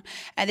pastime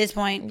at this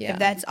point if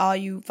that's all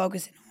you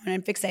focusing on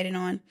and fixating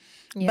on.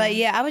 Yeah. But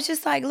yeah, I was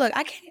just like, look,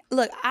 I can't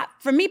look.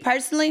 For me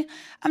personally,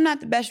 I'm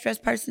not the best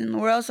dressed person in the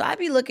world, so I'd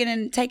be looking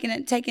and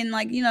taking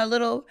like, you know,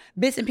 little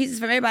bits and pieces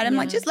from everybody. I'm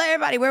like, just let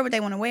everybody wear what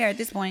they want to wear at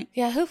this point.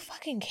 Yeah, who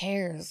fucking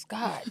cares?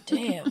 God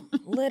damn,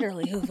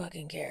 literally, who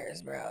fucking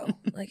cares, bro?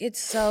 Like,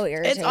 it's so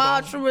irritating. It's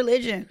all true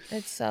religion.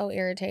 It's so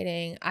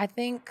irritating. I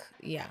think,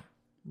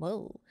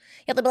 whoa.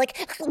 Yeah, they'll be like,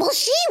 well,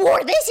 she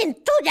wore this in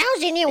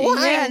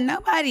 2001. Yeah,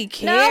 nobody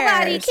cares.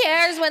 Nobody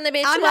cares when the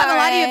bitch I'm not gonna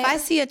lie to you. If I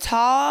see a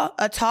tall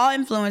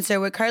influencer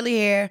with curly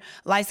hair,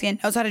 light skin,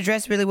 knows how to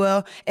dress really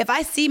well, if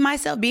I see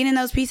myself being in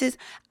those pieces,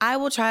 I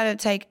will try to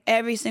take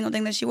every single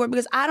thing that she wore,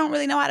 because I don't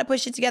really know how to put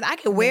shit together. I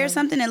could wear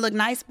something and look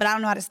nice, but I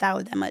don't know how to style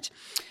it that much.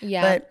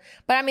 Yeah.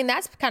 But I mean,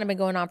 that's kind of been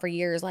going on for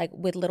years, like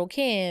with Lil'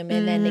 Kim,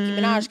 and then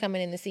Nicki Minaj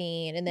coming in the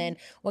scene, and then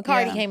when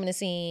Cardi came in the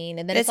scene,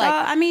 and then it's like,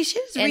 all, I mean,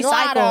 shit's and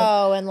recycled.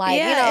 Lotto, and like,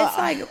 you know. It's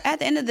like, at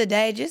the end of the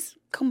day, just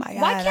kumbaya.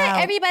 Why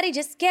can't everybody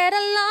just get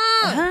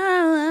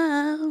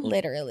along?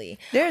 Literally.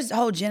 There's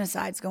whole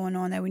genocides going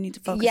on that we need to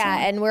focus on.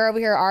 Yeah, and we're over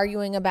here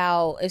arguing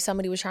about if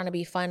somebody was trying to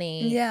be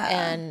funny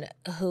and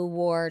who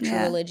wore True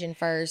Religion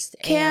first.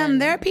 Kim,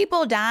 there are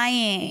people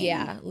dying.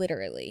 Yeah,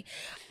 literally.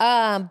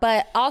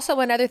 But also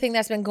another thing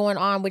that's been going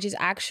on, which has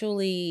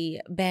actually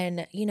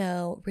been, you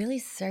know, really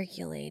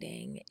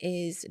circulating,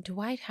 is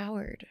Dwight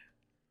Howard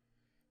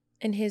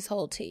and his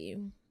whole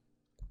team.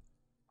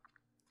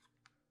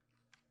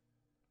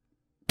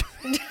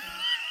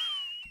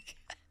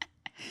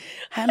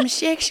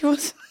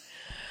 Homosexuals.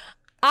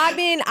 I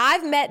mean,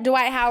 I've met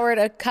Dwight Howard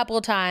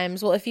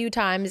a few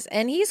times,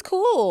 and he's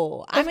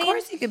cool. Of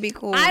course he could be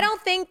cool. I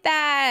don't think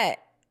that...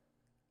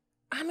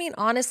 I mean,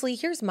 honestly,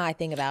 here's my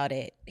thing about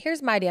it.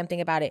 Here's my damn thing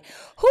about it.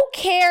 Who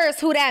cares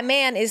who that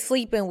man is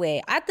sleeping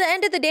with? At the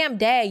end of the damn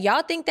day,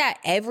 y'all think that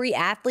every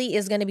athlete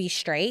is going to be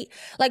straight?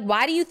 Like,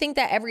 why do you think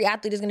that every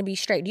athlete is going to be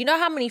straight? Do you know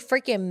how many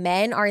freaking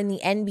men are in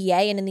the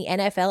NBA and in the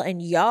NFL, and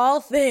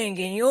y'all think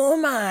in your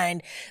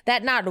mind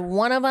that not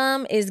one of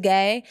them is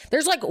gay?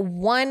 There's like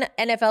one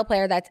NFL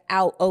player that's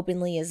out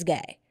openly as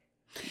gay.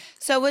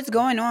 So what's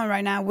going on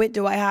right now with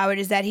Dwight Howard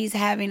is that he's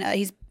having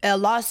a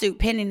lawsuit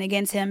pending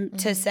against him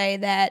to say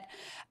that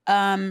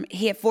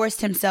he had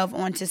forced himself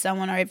onto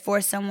someone, or had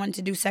forced someone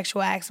to do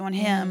sexual acts on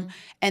him,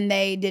 and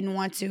they didn't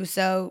want to.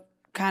 So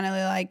kind of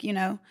like, you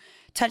know,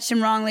 touched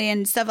him wrongly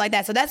and stuff like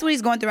that. So that's what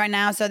he's going through right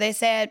now. So they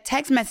said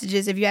text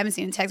messages, if you haven't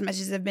seen, text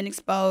messages have been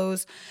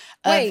exposed.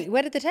 Wait,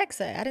 what did the text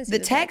say? I didn't see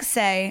the text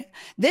say,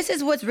 this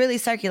is what's really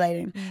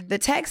circulating. The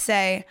text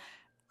say,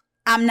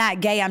 I'm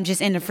not gay, I'm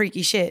just into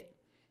freaky shit.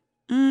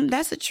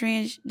 That's a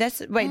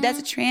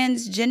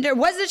transgender.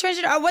 Was it a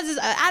transgender, or was it?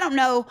 I don't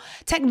know.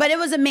 But it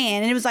was a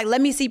man, and it was like,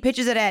 let me see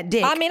pictures of that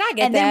dick. I mean, I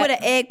get and that. And then with an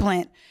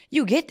eggplant,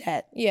 you get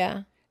that.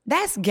 Yeah,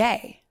 that's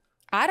gay.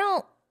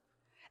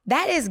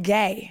 That is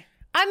gay.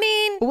 I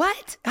mean,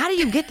 what? How do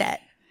you get that?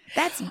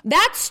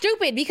 That's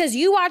stupid, because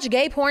you watch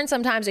gay porn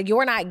sometimes and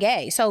you're not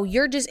gay, so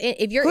you're just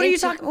if you're. Who are you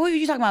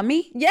talking about?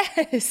 Me?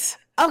 Yes.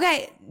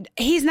 Okay,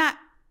 he's not.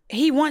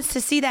 He wants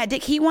to see that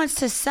dick. He wants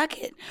to suck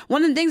it.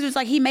 One of the things was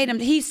like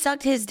he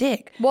sucked his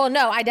dick. Well,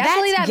 no,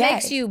 that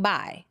makes you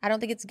bi. I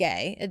don't think it's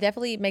gay. It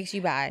definitely makes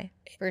you bi,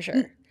 for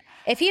sure.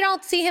 If he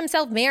don't see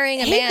himself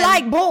marrying a man. He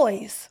like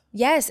boys.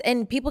 Yes,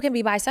 and people can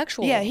be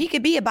bisexual. Yeah, he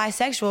could be a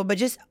bisexual, but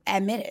just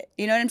admit it.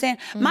 You know what I'm saying?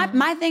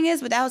 My thing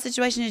is with that whole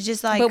situation is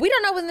just like. But we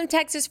don't know when them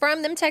texts is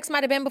from. Them texts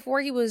might have been before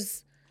he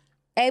was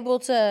able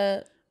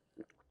to,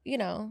 you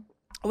know.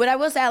 What I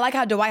will say, I like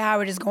how Dwight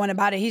Howard is going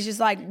about it. He's just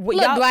like,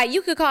 look, Dwight,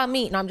 you could call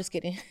me. No, I'm just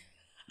kidding.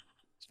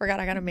 Forgot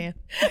I got a man.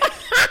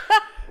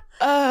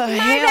 My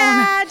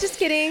bad. Just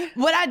kidding.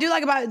 What I do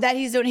like about that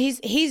he's doing,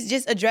 he's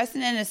just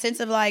addressing it in a sense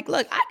of like,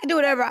 look, I can do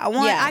whatever I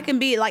want. Yeah. I can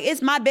be like,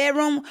 it's my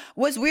bedroom.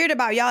 What's weird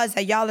about y'all is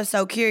that y'all are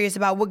so curious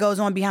about what goes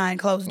on behind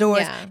closed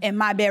doors in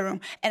my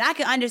bedroom. And I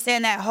can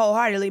understand that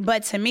wholeheartedly.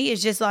 But to me,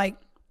 it's just like,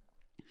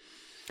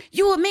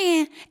 you a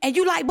man and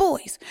you like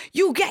boys.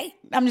 You gay.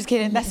 I'm just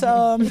kidding. That's that's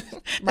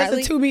a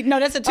Tubi. No,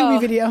 that's a Tubi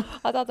video.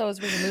 I thought that was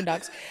freaking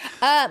Moondogs.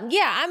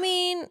 Yeah, I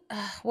mean,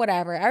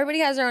 whatever. Everybody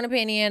has their own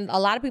opinion. A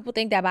lot of people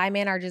think that bi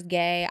men are just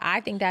gay.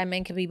 I think that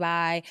men can be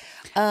bi.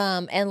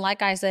 And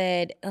like I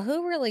said,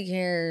 who really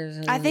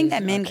cares? I think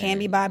that men can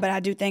be bi, but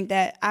I do think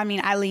that, I mean,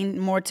 I lean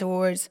more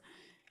towards,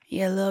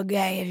 you're a little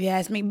gay if you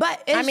ask me.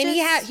 But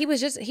it's he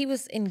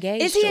was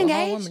engaged. Is he engaged? To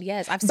a whole woman.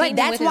 Yes, I've seen him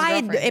that's with his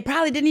why girlfriend. it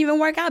probably didn't even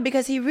work out,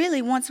 because he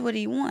really wants what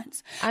he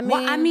wants.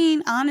 I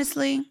mean,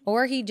 honestly,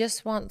 or he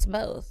just wants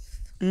both.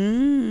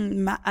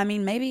 I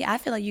mean, maybe I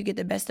feel like you get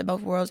the best of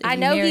both worlds. If I you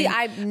know marry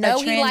I know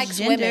a he likes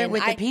women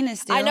with a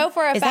penis. Still, I know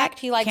for a Is fact that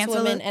he likes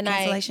women. And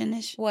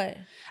cancellation-ish? What?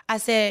 I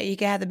said you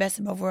can have the best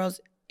of both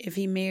worlds if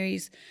he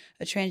marries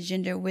a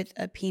transgender with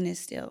a penis.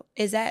 Still,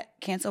 is that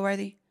cancel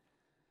worthy?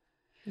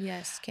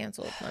 Yes,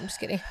 canceled. No, I'm just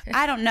kidding.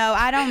 I don't know.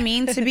 I don't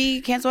mean to be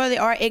cancel worthy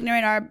or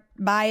ignorant or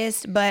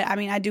biased, but I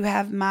mean I do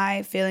have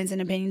my feelings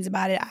and opinions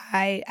about it.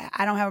 I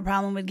don't have a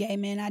problem with gay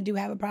men. I do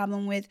have a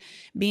problem with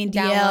being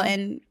DL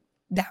and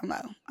down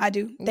low. I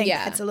do think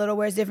that's a little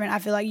words different. I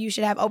feel like you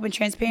should have open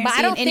transparency but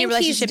I don't in any think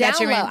relationship he's that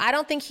down you're low. in. I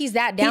don't think he's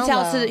that down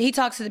low. He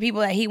talks to the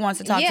people that he wants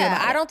to talk to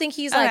about I don't think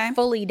he's like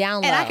fully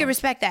down low. And I can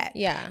respect that.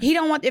 Yeah. If he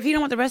don't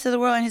want the rest of the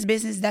world in his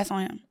business, that's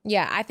on him.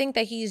 Yeah, I think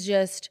that he's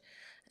just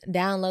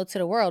down low to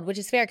the world, which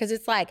is fair because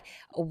it's like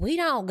we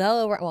don't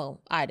go around,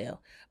 well, I do,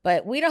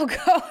 but we don't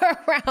go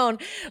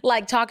around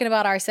like talking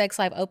about our sex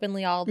life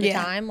openly all the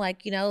time.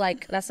 Like, you know,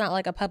 like that's not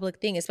like a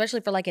public thing,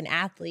 especially for like an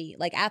athlete.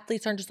 Like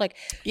athletes aren't just like,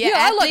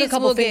 I like a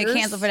couple will fingers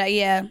get canceled for that.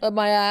 Yeah, of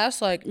my ass.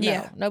 Like,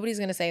 no, nobody's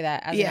gonna say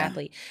that as an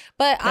athlete.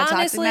 But that's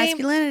honestly, toxic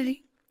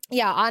masculinity.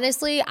 Yeah,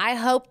 honestly, I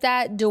hope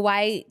that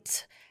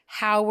Dwight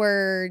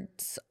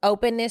Howard's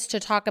openness to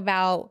talk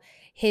about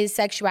his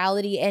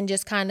sexuality and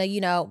just kind of, you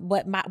know,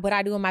 what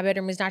I do in my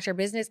bedroom is not your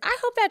business. I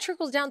hope that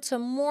trickles down to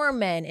more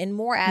men and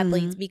more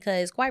athletes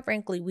because quite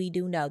frankly, we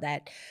do know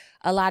that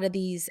a lot of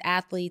these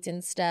athletes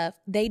and stuff,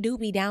 they do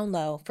be down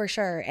low for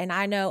sure. And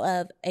I know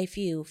of a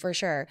few for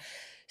sure.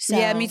 So,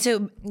 yeah, me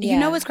too. You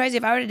know what's crazy?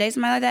 If I were to date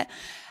somebody like that,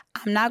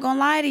 I'm not going to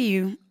lie to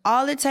you.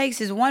 All it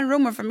takes is one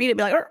rumor for me to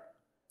be like,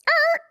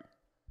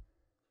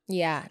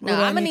 yeah. No,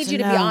 I'm going to need you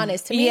to be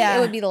honest. To me, it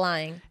would be the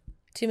lying.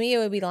 To me, it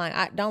would be the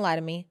lying. Don't lie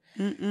to me.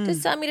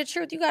 Just tell me the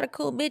truth. You got a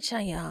cool bitch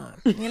on your arm,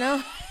 you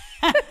know?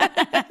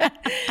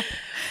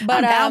 But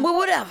I'm down with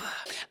whatever.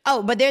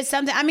 Oh, but there's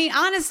something. I mean,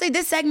 honestly,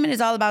 this segment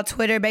is all about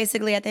Twitter,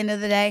 basically, at the end of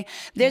the day.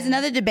 There's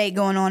another debate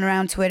going on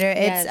around Twitter.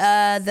 It's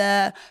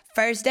the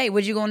first date.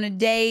 Would you go on a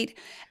date?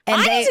 And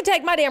I need to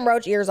take my damn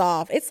roach ears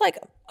off. It's like,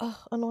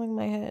 annoying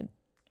my head.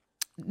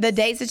 The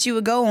dates that you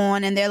would go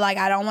on, and they're like,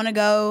 I don't want to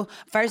go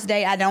first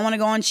date. I don't want to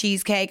go on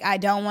cheesecake. I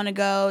don't want to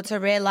go to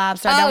Red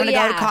Lobster. I don't want to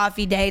go to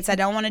coffee dates. I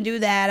don't want to do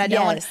that. I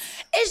don't want to.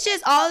 It's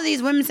just all of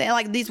these women saying,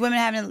 like, these women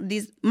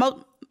having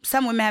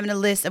some women having a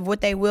list of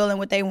what they will and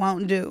what they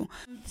won't do.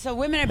 So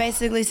women are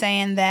basically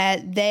saying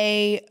that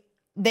they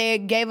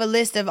gave a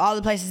list of all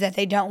the places that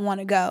they don't want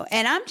to go.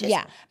 And I'm just...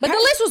 Yeah. But the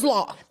list was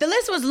long. The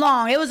list was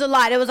long. It was a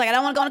lot. It was like, I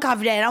don't want to go on a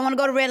coffee date. I don't want to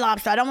go to Red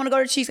Lobster. I don't want to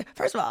go to cheesecake.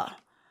 First of all,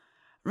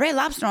 Red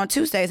Lobster on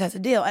Tuesdays has a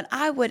deal. And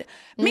I would...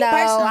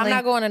 personally... I'm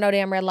not going to no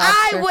damn Red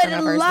Lobster I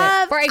would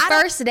love... For a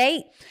first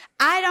date?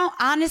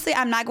 Honestly,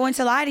 I'm not going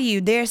to lie to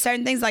you. There are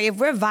certain things, like if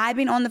we're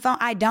vibing on the phone,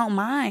 I don't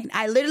mind.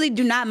 I literally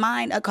do not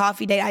mind a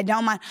coffee date. I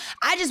don't mind.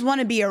 I just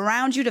want to be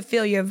around you to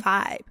feel your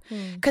vibe.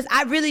 Because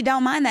I really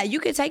don't mind that.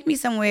 You could take me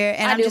somewhere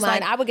and I'm just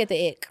mind. I would get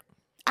the ick.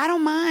 I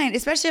don't mind,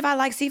 especially if I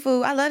like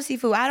seafood. I love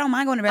seafood. I don't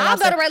mind going to Red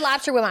Lobster. I'll go to Red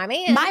Lobster with my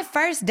man. My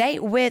first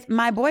date with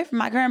my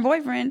current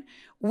boyfriend,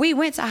 we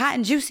went to Hot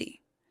and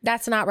Juicy.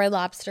 That's not Red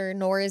Lobster,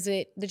 nor is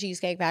it the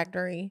Cheesecake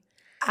Factory.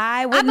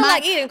 I would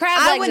like eating crab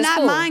legs. I would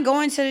not mind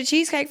going to the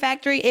Cheesecake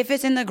Factory if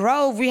it's in the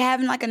Grove. We're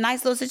having like a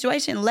nice little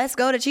situation. Let's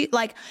go to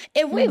like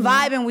if we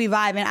vibing, we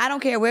vibing. I don't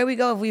care where we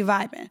go if we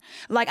vibing.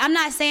 Like I'm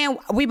not saying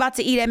we about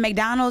to eat at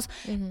McDonald's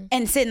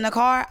and sit in the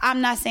car.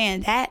 I'm not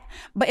saying that.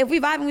 But if we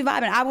vibing, we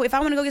vibing. If I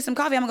want to go get some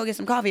coffee, I'm gonna go get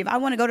some coffee. If I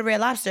want to go to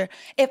Red Lobster,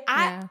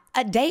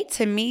 a date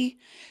to me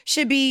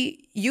should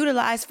be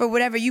utilized for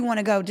whatever you want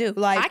to go do.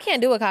 Like I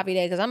can't do a coffee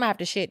date because I'm gonna have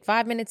to shit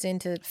 5 minutes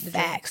into the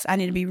facts. I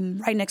need to be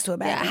right next to a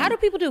bathroom. Yeah, how do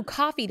people do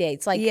coffee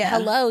dates? Like,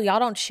 hello, y'all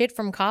don't shit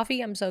from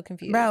coffee? I'm so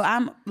confused. Bro,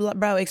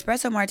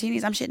 espresso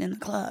martinis, I'm shitting in the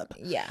club.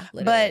 Yeah,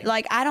 literally. But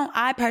like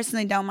I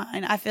personally don't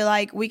mind. I feel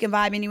like we can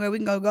vibe anywhere. We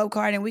can go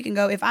kart and we can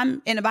go. If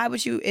I'm in a vibe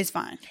with you, it's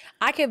fine.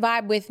 I could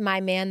vibe with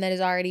my man that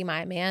is already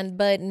my man,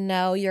 but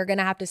no, you're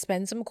gonna have to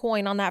spend some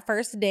coin on that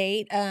first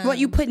date. What,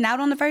 you putting out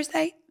on the first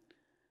date?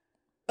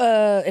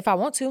 If I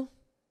want to.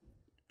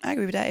 I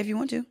agree with that. If you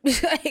want to.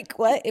 Like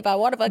what? If I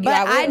want to fuck you, but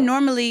I will.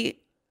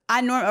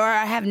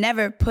 I have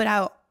never put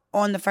out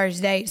on the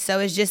first date. So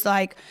it's just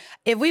like,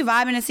 if we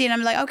vibing and see it,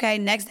 I'm like, okay,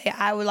 next day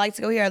I would like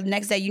to go here.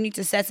 Next day you need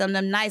to set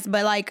something nice.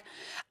 But like,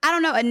 I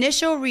don't know,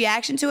 initial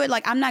reaction to it,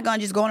 like I'm not going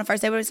to just go on a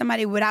first date with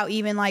somebody without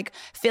even like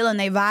feeling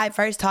they vibe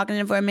first, talking to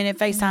them for a minute,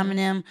 FaceTiming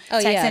them,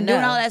 texting,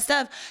 doing all that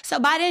stuff. So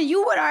by then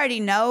you would already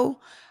know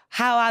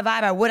how I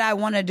vibe or what I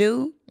want to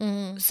do.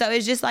 So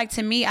it's just like,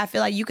 to me, I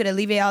feel like you could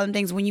alleviate all them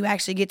things when you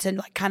actually get to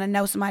like kind of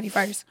know somebody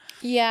first.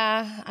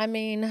 Yeah, I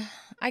mean,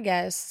 I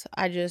guess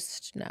I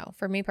just, no.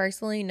 For me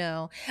personally,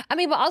 no. I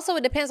mean, but also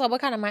it depends on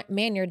what kind of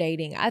man you're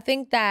dating. I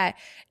think that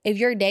if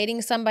you're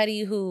dating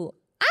somebody who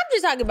I'm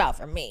just talking about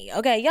for me,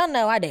 okay? Y'all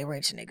know I date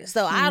rich niggas,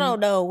 so I don't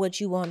know what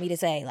you want me to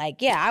say.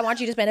 Like, yeah, I want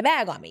you to spend a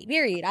bag on me,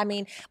 period. I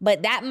mean,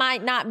 but that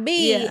might not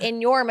be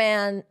in your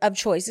man of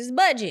choice's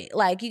budget.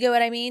 Like, you get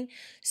what I mean?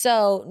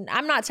 So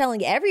I'm not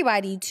telling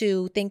everybody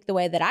to think the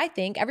way that I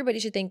think. Everybody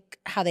should think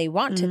how they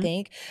want to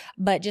think.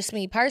 But just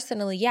me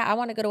personally, yeah, I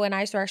want to go to a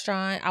nice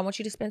restaurant. I want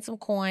you to spend some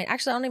coin.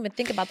 Actually, I don't even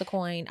think about the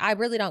coin. I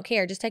really don't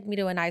care. Just take me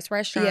to a nice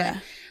restaurant.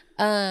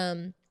 Yeah.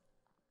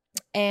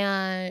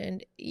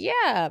 And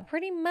yeah,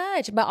 pretty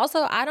much. But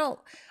also, I don't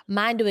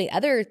mind doing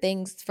other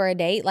things for a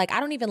date. Like, I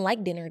don't even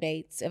like dinner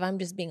dates, if I'm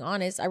just being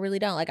honest. I really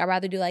don't. Like, I'd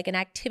rather do like an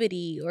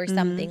activity or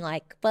something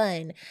like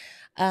fun.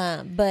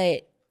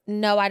 But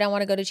no, I don't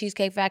want to go to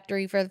Cheesecake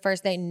Factory for the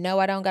first date. No,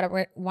 I don't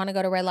want to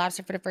go to Red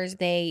Lobster for the first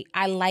date.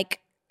 I like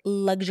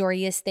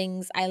luxurious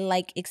things. I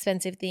like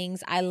expensive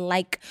things. I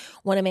like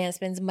when a man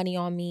spends money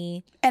on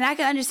me. And I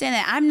can understand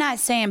that. I'm not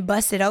saying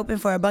bust it open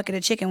for a bucket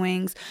of chicken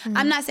wings.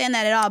 I'm not saying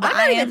that at all. But I'm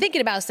not even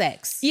thinking about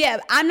sex. Yeah,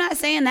 I'm not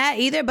saying that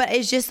either. But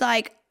it's just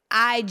like,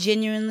 I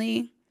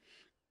genuinely,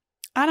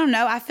 I don't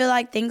know. I feel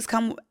like things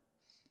come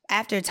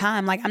after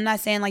time. Like, I'm not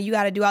saying like you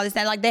got to do all this.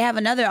 That like they have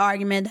another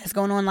argument that's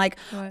going on, like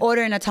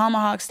ordering a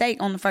tomahawk steak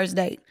on the first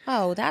date.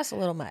 Oh, that's a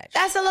little much.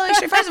 That's a little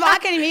extreme. First of all, I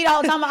can't even eat a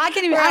whole tomahawk. I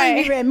don't even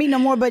eat red meat no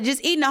more. But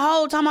just eating a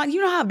whole tomahawk, you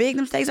know how big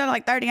them steaks are?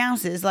 Like 30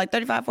 ounces, like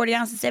 35, 40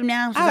 ounces, 70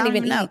 ounces. I don't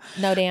even know.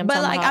 No damn But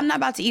tomahawk. like, I'm not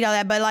about to eat all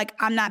that. But like,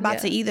 I'm not about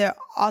to either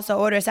also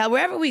order a salad.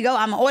 Wherever we go,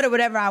 I'm gonna order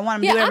whatever I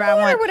want. Do whatever I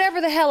want. Order whatever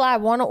the hell I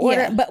want to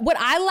order. Yeah. But what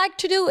I like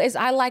to do is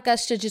I like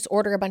us to just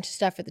order a bunch of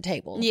stuff at the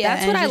table. Yeah,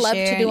 that's what I love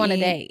to do on a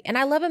date. And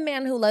I love a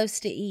man who loves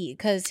to eat,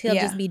 because he'll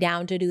just be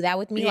down to do that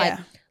with me. Like,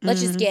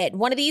 let's just get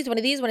one of these, one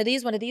of these, one of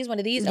these, one of these, one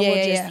of these, and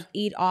we'll just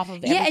eat off of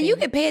everything. Yeah, and you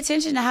can pay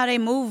attention to how they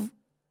move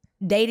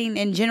dating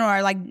in general,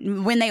 or like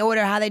when they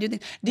order, how they do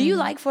things. Do you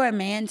like for a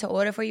man to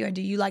order for you, or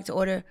do you like to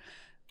order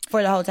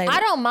for the whole table? I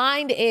don't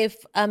mind if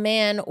a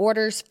man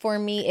orders for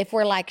me if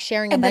we're like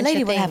sharing a bunch of things.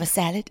 And the lady will have a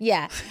salad.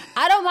 Yeah.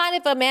 I don't mind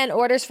if a man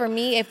orders for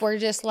me if we're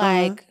just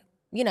like,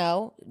 you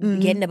know,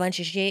 getting a bunch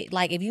of shit.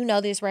 Like, if you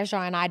know this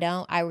restaurant and I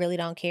don't, I really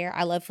don't care.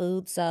 I love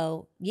food.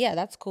 So yeah,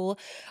 that's cool.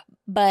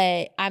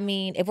 But I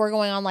mean, if we're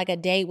going on like a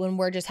date when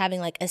we're just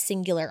having like a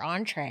singular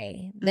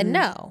entree, then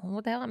no.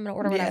 What the hell? I'm going to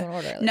order what I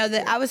want to order.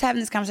 No, I was having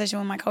this conversation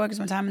with my coworkers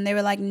one time, and they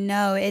were like,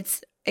 no,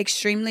 it's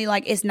extremely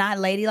like, it's not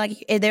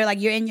ladylike. They're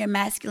like, you're in your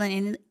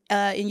masculine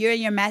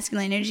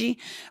energy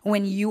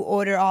when you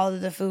order all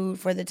of the food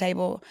for the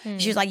table.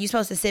 She was like, you're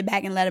supposed to sit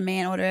back and let a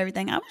man order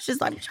everything. I was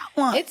just like, what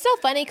y'all want? It's so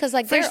funny because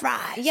like French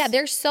fries. Yeah,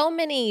 there's so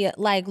many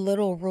like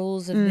little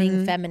rules of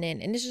being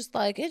feminine, and it's just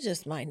like, it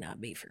just might not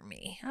be for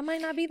me. I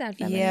might not be that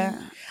feminine. Yeah,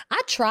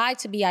 I try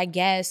to be, I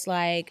guess,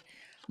 like,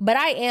 but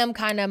I am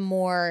kind of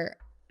more.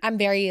 I'm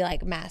very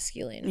like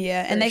masculine.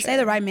 Yeah, and they say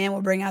the right man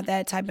will bring out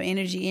that type of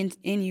energy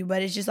in you,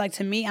 but it's just like,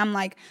 to me, I'm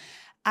like,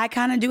 I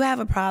kind of do have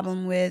a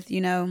problem with, you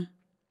know,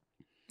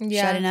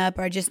 shutting up,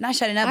 or just not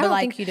shutting up, but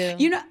like, think you do.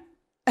 You know,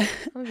 I'm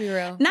gonna be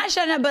real. Not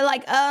shutting up, but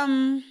like,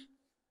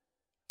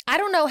 I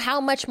don't know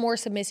how much more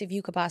submissive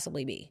you could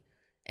possibly be,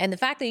 and the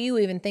fact that you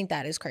even think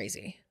that is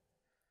crazy.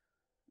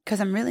 Because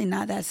I'm really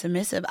not that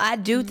submissive. I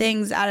do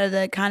things out of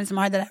the kindness of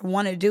my heart that I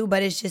want to do,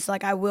 but it's just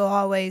like,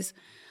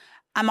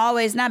 I'm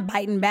always not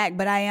biting back,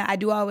 but I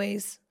do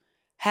always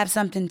have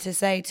something to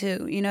say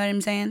too. You know what I'm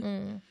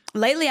saying?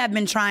 Lately, I've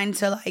been trying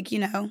to, like, you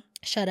know,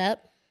 shut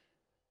up.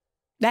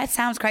 That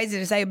sounds crazy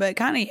to say, but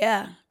kind of,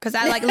 yeah. Because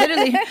I like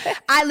literally,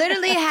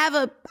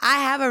 I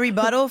have a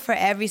rebuttal for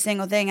every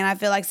single thing. And I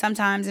feel like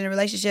sometimes in a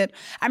relationship,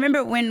 I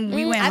remember when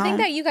we went home. I think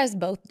that you guys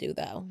both do,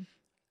 though.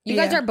 You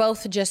guys are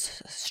both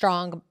just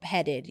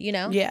strong-headed, you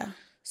know? Yeah.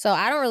 So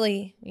I don't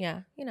really,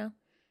 you know.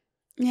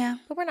 Yeah.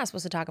 But we're not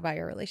supposed to talk about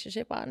your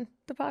relationship on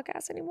the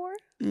podcast anymore.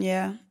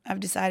 Yeah. I've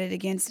decided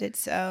against it,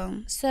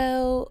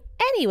 So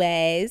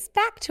anyways,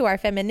 back to our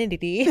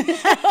femininity.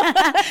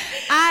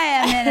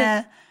 I am in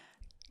a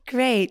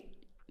great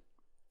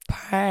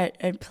part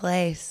and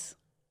place.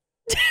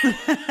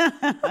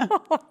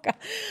 Oh my God.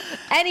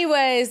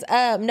 Anyways,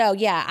 no,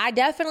 yeah, I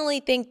definitely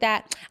think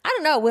that, I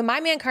don't know, with my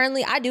man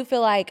currently, I do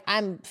feel like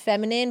I'm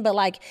feminine, but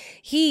like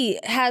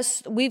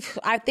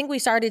I think we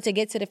started to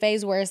get to the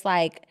phase where it's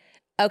like,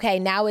 okay,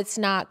 now it's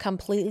not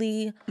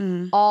completely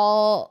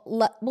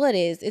it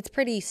is. It's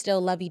pretty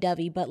still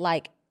lovey-dovey, but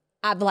like,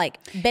 I've like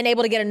been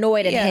able to get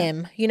annoyed at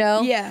him, you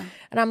know? Yeah.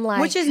 And I'm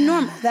like, which is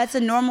normal. That's a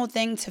normal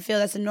thing to feel.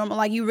 That's a normal,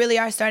 like, you really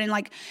are starting,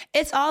 like,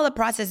 it's all a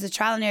process of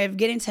trial and error of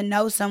getting to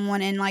know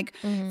someone and like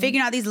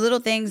figuring out these little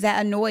things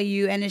that annoy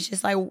you. And it's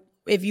just like,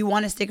 if you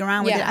want to stick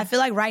around with it, I feel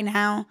like right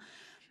now,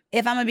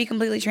 if I'm gonna be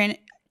completely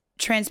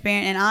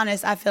transparent and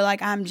honest, I feel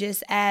like I'm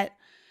just at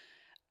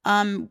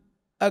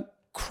a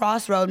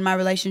crossroad in my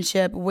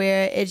relationship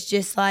where it's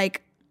just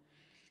like,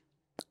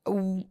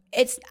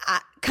 it's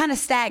kind of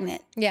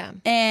stagnant. Yeah.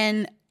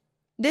 And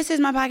this is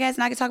my podcast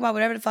and I can talk about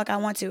whatever the fuck I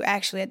want to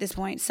actually at this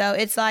point. So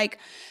it's like,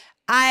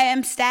 I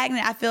am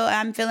stagnant.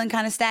 I'm feeling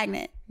kind of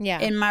stagnant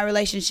in my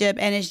relationship.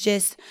 And it's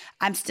just,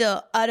 I'm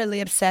still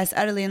utterly obsessed,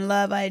 utterly in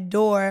love. I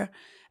adore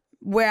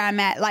where I'm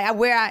at,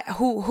 like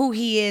who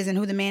he is and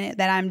who the man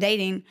that I'm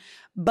dating.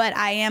 but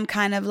I am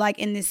kind of like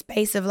in this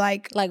space of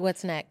like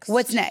what's next?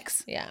 What's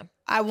next? Yeah.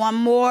 I want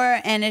more,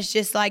 and it's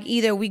just like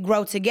either we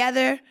grow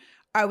together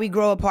or we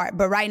grow apart.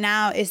 But right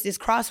now it's this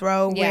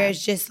crossroad where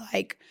it's just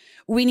like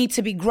we need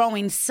to be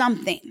growing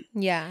something.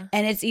 Yeah.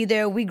 And it's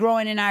either we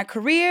growing in our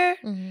career,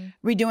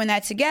 we doing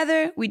that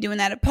together, we doing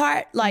that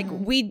apart. Like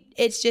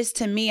it's just,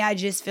 to me, I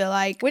just feel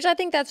like. Which I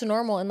think that's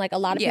normal. And like a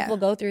lot of people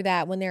go through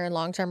that when they're in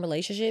long-term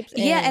relationships.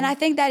 And I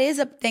think that is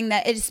a thing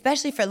that,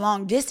 especially for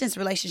long distance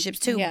relationships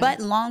too, but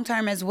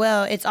long-term as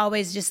well, it's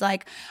always just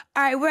like,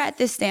 all right, we're at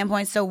this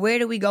standpoint. So where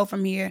do we go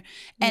from here?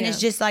 And it's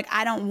just like,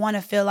 I don't want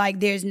to feel like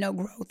there's no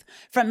growth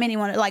from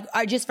anyone, like,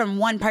 or just from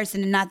one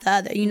person and not the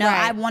other. You know,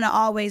 I want to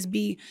always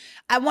be,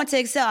 I want to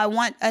excel. I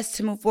want us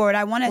to move forward.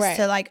 I want us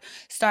to like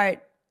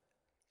start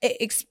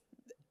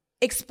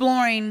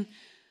exploring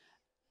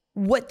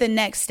what the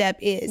next step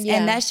is.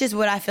 And that's just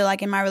what I feel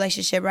like in my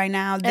relationship right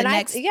now. The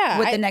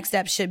next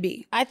step should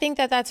be. I think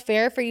that that's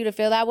fair for you to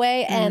feel that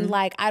way. And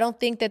like, I don't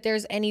think that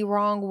there's any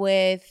wrong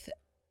with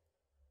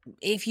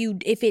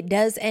if it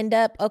does end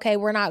up, okay,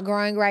 we're not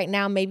growing right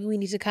now, maybe we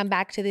need to come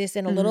back to this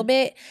in a little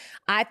bit.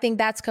 I think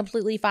that's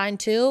completely fine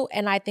too.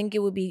 And I think it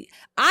would be,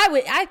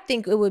 I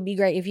think it would be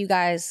great if you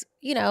guys,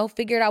 you know,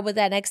 figured out what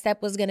that next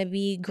step was going to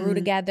be, grew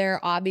together.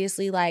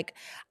 Obviously, like,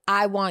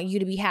 I want you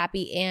to be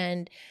happy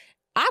and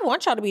I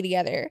want y'all to be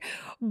together.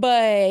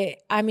 But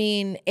I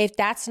mean, if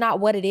that's not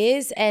what it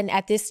is, and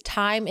at this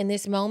time, in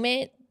this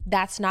moment,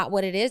 that's not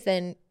what it is,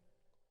 then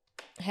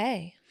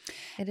hey,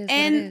 it is what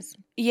it is.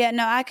 Yeah,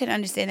 no, I could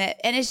understand that.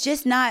 And it's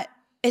just not,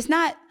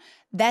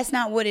 that's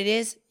not what it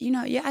is. You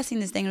know, I seen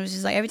this thing. It was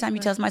just like, every time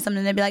you tell somebody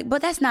something, they'd be like,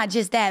 but that's not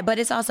just that, but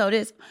it's also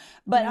this.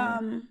 But,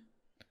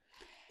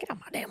 get out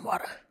my damn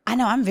water. I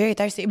know, I'm very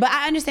thirsty, but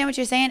I understand what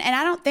you're saying. And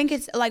I don't think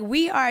it's like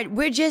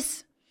we're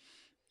just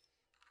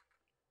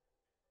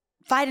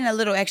fighting a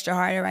little extra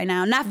harder right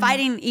now. Not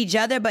fighting each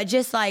other, but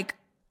just like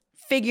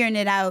figuring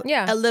it out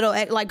a little,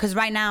 like, because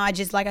right now I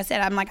just, like I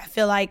said, I'm like, I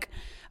feel like,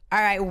 all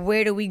right,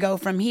 where do we go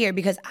from here?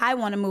 Because I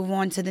want to move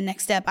on to the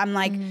next step. I'm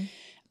like,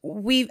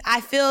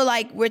 I feel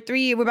like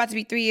we're about to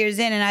be 3 years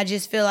in, and I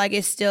just feel like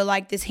it's still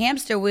like this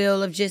hamster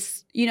wheel of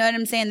just, you know what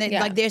I'm saying? That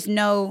like there's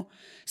no,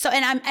 so,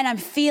 and I'm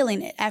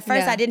feeling it. At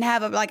first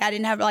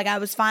I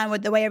was fine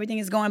with the way everything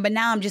is going, but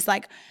now I'm just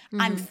like,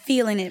 I'm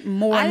feeling it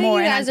more and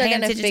more, and I'm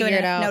paying attention to it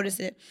and I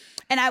notice it.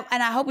 And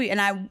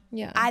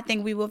I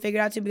think we will figure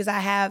it out too, because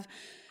I have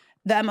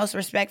the utmost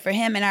respect for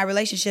him and our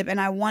relationship,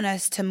 and I want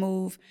us to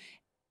move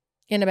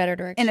in a better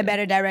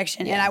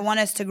direction. And I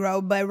want us to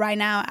grow. But right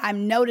now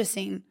I'm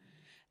noticing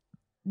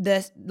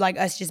this, like,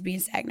 us just being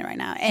stagnant right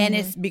now. And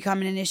it's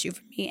becoming an issue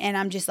for me. And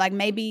I'm just like,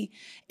 maybe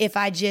if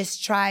I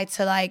just try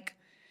to like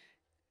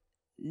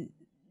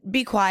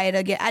be quiet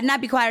again, not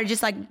be quiet, or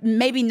just like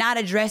maybe not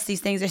address these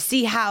things, or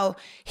see how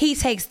he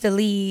takes the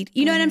lead.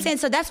 You know what I'm saying?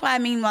 So that's why I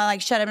mean, while like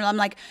shut up, I'm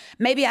like,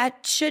 maybe I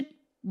should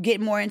get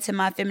more into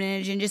my feminine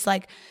energy and just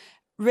like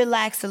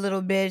relax a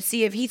little bit,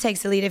 see if he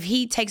takes the lead, if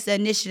he takes the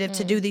initiative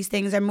to do these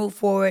things or move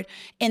forward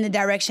in the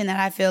direction that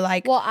I feel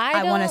like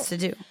I want us to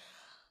do.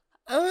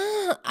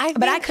 But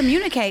I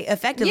communicate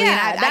effectively,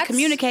 and I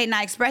communicate and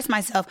I express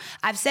myself.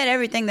 I've said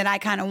everything that I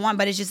kind of want,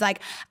 but it's just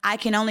like I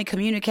can only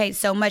communicate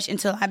so much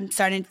until I'm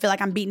starting to feel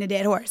like I'm beating a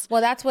dead horse.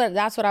 Well, that's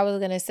what I was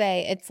gonna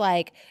say. It's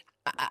like,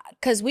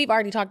 because we've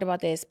already talked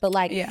about this, but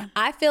like,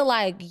 I feel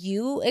like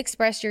you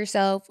expressed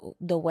yourself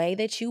the way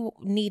that you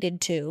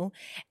needed to,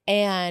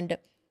 and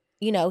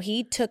you know,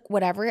 he took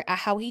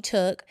how he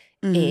took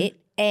it,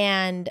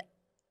 and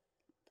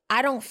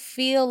I don't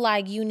feel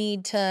like you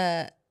need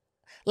to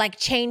like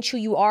change who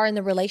you are in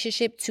the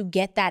relationship to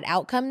get that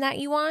outcome that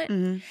you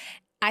want.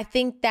 I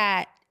think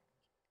that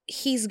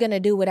he's going to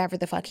do whatever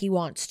the fuck he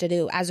wants to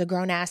do as a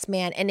grown-ass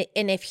man. And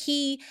if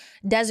he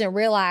doesn't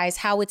realize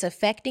how it's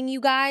affecting you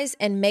guys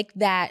and make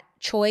that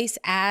choice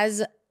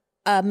as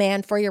a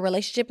man for your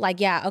relationship, like,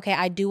 yeah, okay,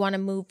 I do want to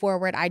move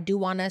forward. I do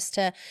want us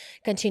to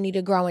continue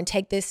to grow and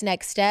take this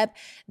next step.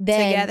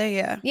 Then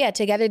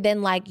together,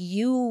 then like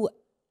you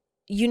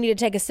need to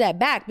take a step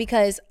back,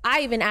 because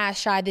I even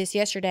asked Shai this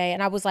yesterday,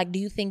 and I was like, do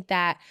you think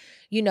that,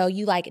 you know,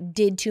 you like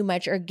did too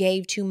much or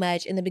gave too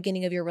much in the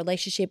beginning of your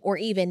relationship, or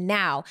even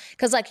now?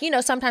 Because like, you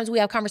know, sometimes we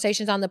have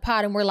conversations on the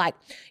pod and we're like,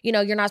 you know,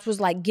 you're not supposed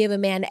to like give a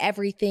man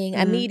everything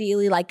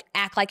immediately, like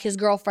act like his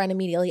girlfriend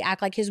immediately,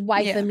 act like his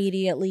wife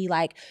immediately,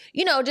 like,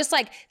 you know, just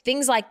like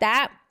things like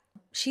that.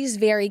 She's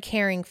very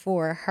caring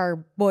for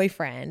her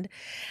boyfriend.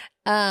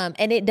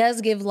 And it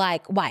does give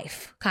like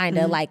wife kind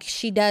of like,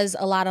 she does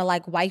a lot of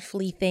like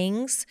wifely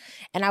things.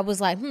 And I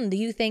was like, do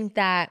you think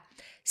that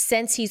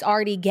since he's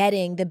already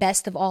getting the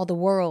best of all the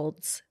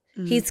worlds,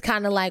 he's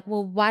kind of like,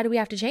 well, why do we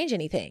have to change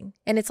anything?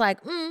 And it's like,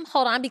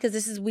 hold on,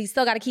 because we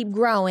still got to keep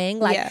growing.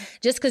 Like,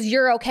 just because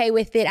you're okay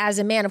with it as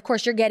a man, of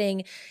course you're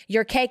getting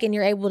your cake and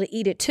you're able to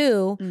eat it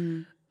too.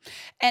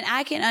 And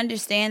I can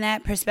understand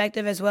that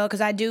perspective as well,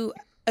 because I do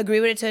agree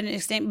with it to an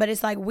extent, but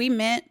it's like we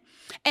meant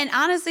And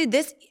honestly,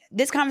 this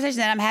conversation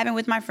that I'm having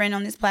with my friend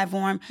on this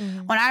platform,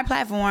 on our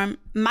platform,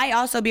 might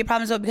also be a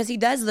problem as well, because he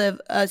does live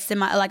a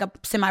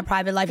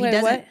semi-private life. Wait, he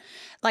doesn't what?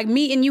 like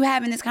me and you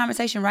having this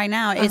conversation right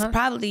now. It's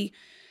probably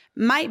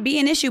might be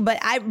an issue, but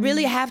I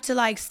really have to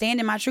like stand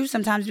in my truth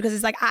sometimes, because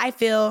it's like I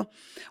feel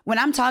when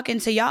I'm talking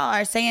to y'all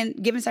or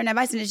giving certain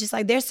advice, and it's just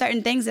like there's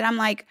certain things that I'm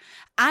like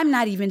I'm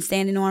not even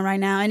standing on right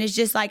now, and it's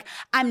just like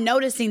I'm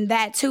noticing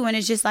that too, and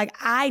it's just like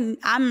I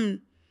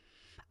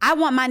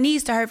want my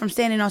knees to hurt from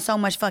standing on so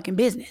much fucking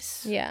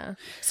business. Yeah.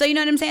 So you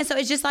know what I'm saying? So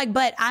it's just like,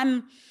 but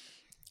And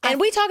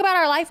we talk about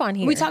our life on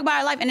here. We talk about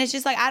our life, and it's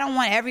just like I don't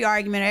want every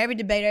argument or every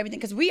debate or everything,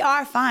 because we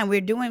are fine.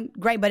 We're doing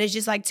great, but it's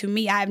just like, to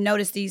me, I've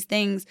noticed these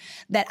things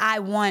that I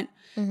want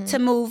to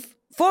move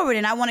forward,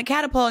 and I want to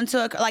catapult into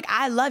like,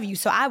 I love you,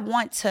 so I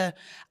want to.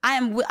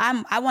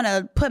 I want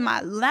to put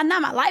not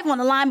my life on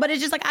the line, but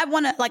it's just like I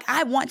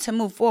want to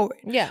move forward.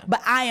 Yeah. But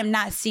I am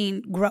not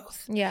seeing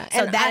growth. Yeah.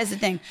 So that is the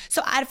thing.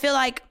 So I feel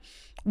like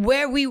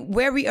where we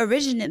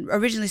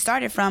originally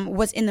started from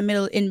was in the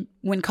middle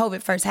when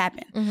COVID first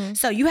happened.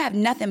 So you have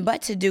nothing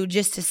but to do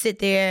just to sit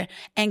there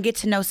and get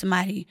to know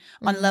somebody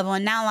on the level.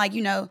 And now, like,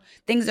 you know,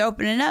 things are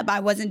opening up.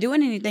 I wasn't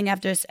doing anything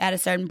at a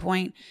certain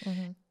point.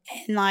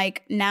 And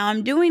like now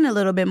I'm doing a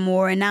little bit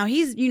more, and now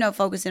he's, you know,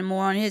 focusing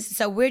more on his.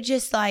 So we're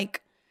just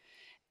like,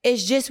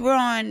 it's just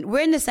we're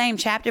in the same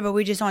chapter, but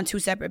we're just on two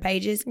separate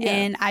pages. Yeah.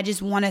 And I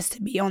just want us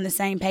to be on the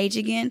same page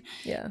again.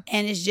 Yeah.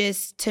 And it's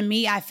just, to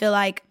me, I feel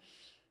like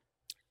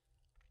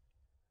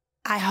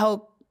I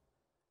hope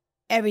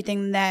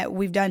everything that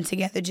we've done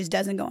together just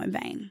doesn't go in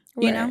vain,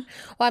 you know?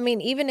 Well, I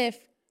mean, even if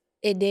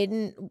it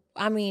didn't,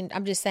 I mean,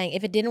 I'm just saying,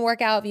 if it didn't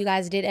work out, if you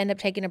guys did end up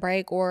taking a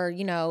break or,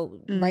 you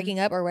know, breaking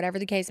up or whatever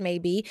the case may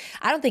be,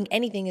 I don't think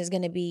anything is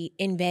going to be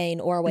in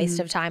vain or a waste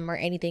of time or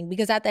anything,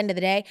 because at the end of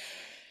the day,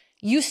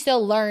 you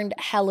still learned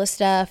hella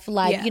stuff.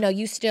 Like, you know,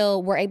 you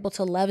still were able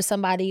to love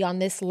somebody on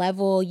this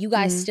level. You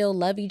guys still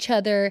love each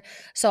other.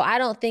 So I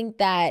don't think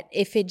that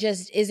if it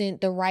just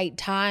isn't the right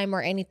time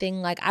or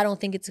anything, like, I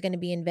don't think it's going to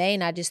be in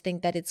vain. I just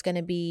think that it's going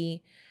to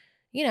be,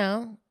 you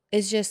know,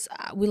 it's just,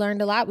 we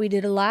learned a lot. We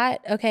did a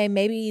lot. Okay,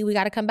 maybe we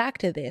got to come back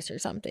to this or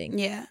something.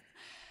 Yeah.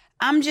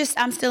 I'm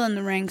still in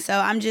the ring, so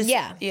I'm just,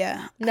 yeah.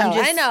 No,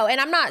 I know,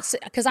 and I'm not,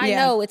 because I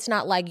know it's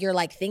not like you're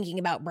like thinking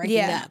about breaking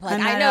up. Like,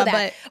 I know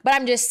that, but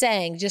I'm just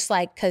saying, just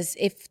like, because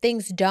if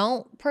things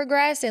don't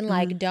progress and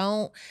like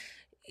don't,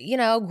 you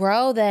know,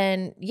 grow,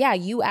 then yeah,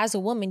 you as a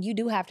woman, you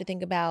do have to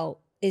think about,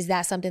 is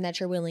that something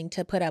that you're willing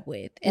to put up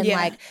with? And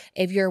like,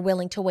 if you're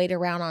willing to wait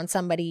around on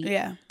somebody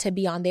to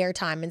be on their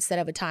time instead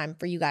of a time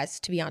for you guys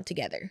to be on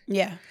together.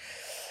 Yeah.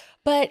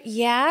 But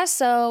yeah,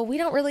 so we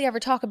don't really ever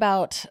talk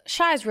about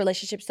Shy's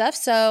relationship stuff.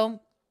 So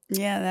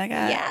I'm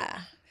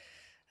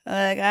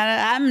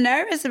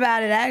nervous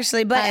about it,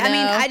 actually. But I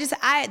mean,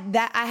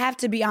 I have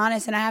to be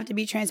honest, and I have to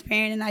be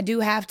transparent, and I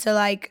do have to,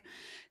 like,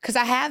 because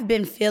I have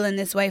been feeling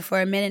this way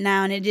for a minute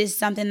now, and it is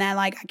something that,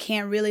 like, I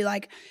can't really,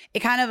 like,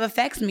 it kind of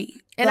affects me.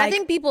 And like, I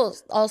think people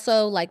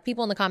also, like,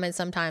 people in the comments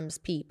sometimes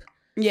peep.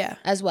 Yeah.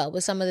 As well,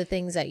 with some of the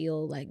things that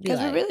you'll like be like. Because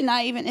we're really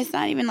not even, it's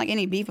not even like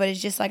any beef, but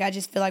it's just like, I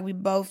just feel like we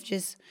both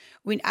just,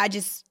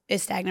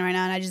 it's stagnant right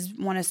now, and I just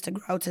want us to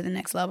grow to the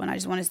next level, and I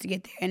just want us to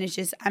get there. And it's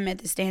just, I'm at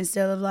the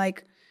standstill of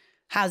like,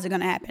 how's it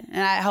going to happen?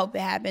 And I hope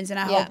it happens. And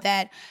I hope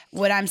that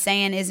what I'm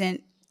saying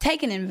isn't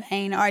taken in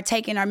vain or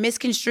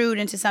misconstrued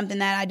into something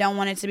that I don't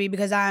want it to be,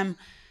 because I'm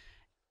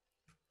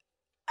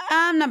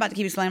not about to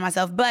keep explaining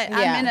myself, but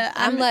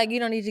I'm like,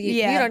 you don't need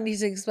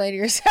to explain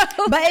yourself.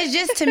 But it's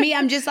just, to me,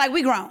 I'm just like,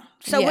 we grown.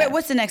 So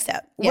what's the next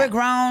step? We're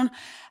grown.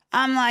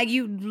 I'm like,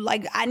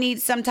 I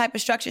need some type of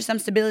structure, some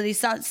stability.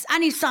 So I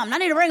need something. I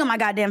need a ring on my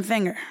goddamn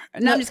finger.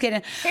 No, I'm just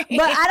kidding. But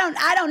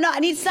I don't know. I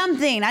need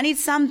something.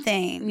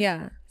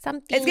 Yeah.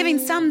 Something. It's giving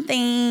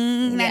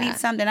something. Yeah. I need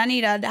something. I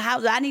need a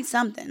house. I need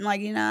something. Like,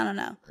 you know, I don't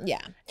know.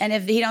 Yeah. And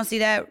if he don't see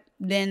that,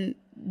 then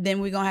we're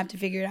going to have to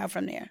figure it out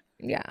from there.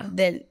 Yeah.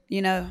 Then,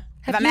 you know,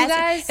 if I'm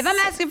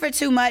asking for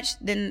too much,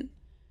 then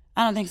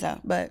I don't think so.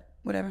 But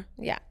whatever.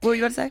 Yeah. What were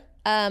you about to say?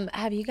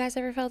 Have you guys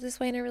ever felt this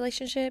way in a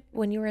relationship?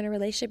 When you were in a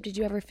relationship, did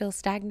you ever feel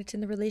stagnant in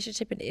the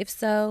relationship? And if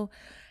so,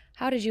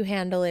 how did you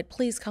handle it?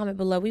 Please comment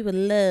below. We would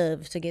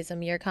love to get some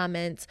of your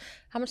comments.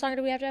 How much longer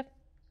do we have, Jeff?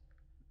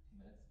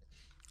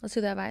 Let's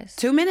do that, Vice.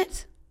 2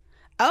 minutes?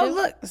 Oh,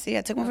 look. See,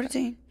 I took one for the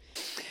team.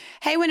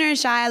 Hey, Winter and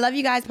Shy. I love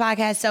you guys'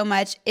 podcast so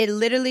much. It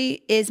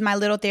literally is my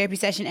little therapy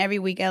session every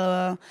week,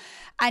 LOL.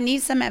 I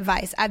need some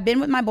advice. I've been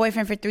with my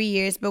boyfriend for 3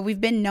 years, but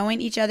we've been knowing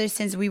each other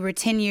since we were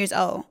 10 years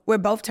old. We're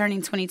both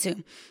turning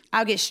 22.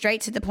 I'll get straight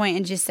to the point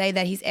and just say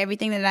that he's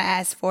everything that I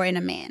ask for in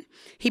a man.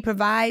 He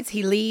provides,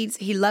 he leads,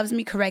 he loves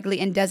me correctly,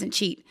 and doesn't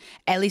cheat.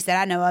 At least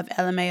that I know of,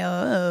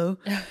 LMAO.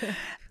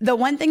 The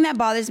one thing that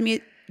bothers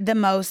me the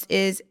most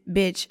is,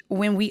 bitch,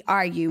 when we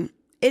argue.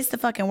 It's the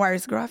fucking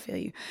worst, girl, I feel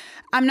you.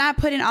 I'm not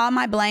putting all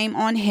my blame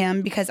on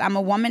him because I'm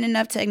a woman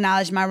enough to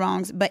acknowledge my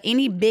wrongs, but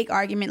any big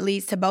argument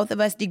leads to both of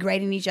us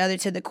degrading each other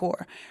to the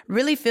core.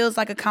 Really feels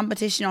like a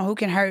competition on who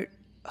can hurt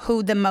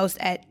who the most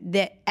at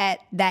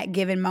that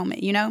given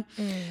moment, you know?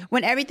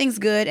 When everything's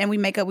good and we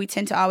make up, we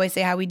tend to always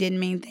say how we didn't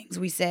mean things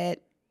we said.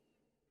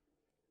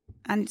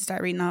 I need to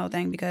start reading the whole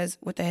thing because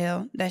what the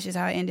hell? That's just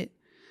how it ended.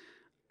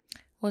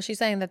 Well, she's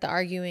saying that the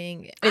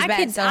arguing is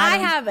bad. I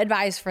have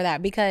advice for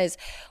that because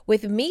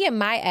with me and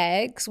my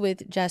ex,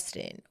 with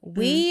Justin,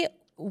 we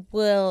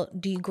will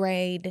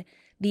degrade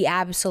the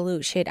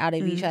absolute shit out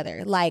of each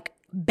other. Like,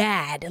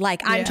 bad.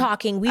 Like, I'm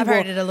talking, I've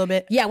heard it a little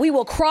bit. Yeah, we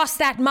will cross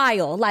that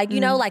mile. Like,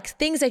 you know, like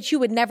things that you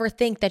would never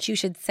think that you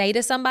should say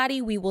to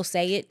somebody, we will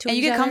say it to each other. And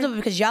you get comfortable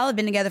because y'all have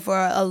been together for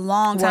a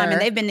long time and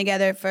they've been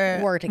together for,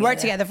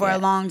 worked together for a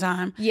long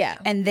time. Yeah.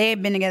 And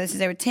they've been together since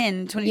they were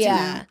 10, 22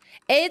 now.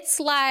 It's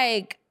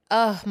like,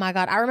 oh my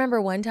God. I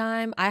remember one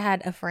time I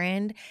had a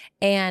friend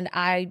and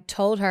I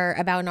told her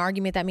about an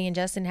argument that me and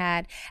Justin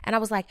had. And I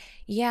was like,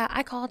 yeah,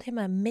 I called him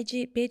a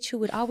midget bitch who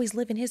would always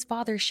live in his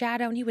father's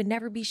shadow and he would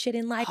never be shit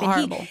in life.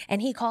 Horrible.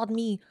 And he called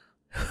me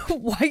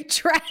white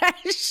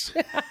trash.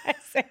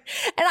 And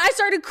I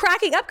started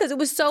cracking up because it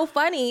was so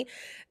funny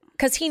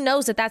because he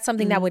knows that that's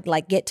something that would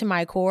like get to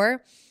my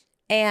core.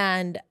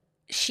 And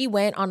she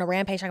went on a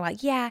rampage talking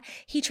about, yeah,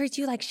 he treats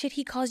you like shit.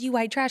 He calls you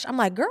white trash. I'm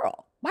like,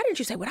 girl, why didn't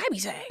you say what I be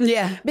saying?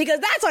 Yeah. Because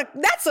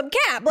that's some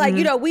cap. Like,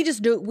 you know, we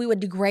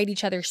would degrade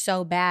each other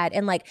so bad.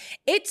 And like,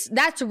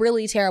 that's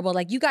really terrible.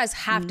 Like, you guys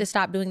have to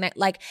stop doing that.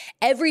 Like,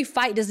 every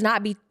fight does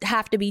not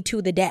have to be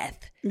to the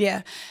death.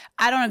 Yeah.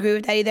 I don't agree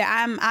with that either.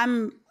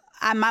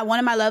 One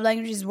of my love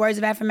languages is words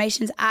of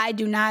affirmations. I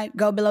do not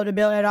go below the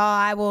belt at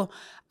all.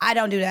 I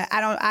don't do that.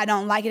 I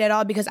don't like it at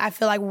all because I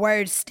feel like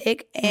words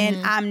stick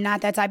and I'm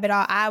not that type at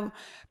all. I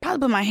probably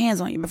put my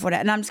hands on you before that.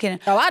 And I'm just kidding.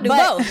 Oh, I do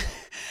both.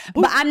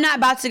 But I'm not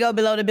about to go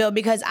below the belt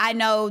because I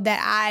know that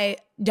I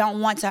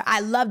don't want to. I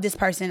love this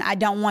person. I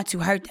don't want to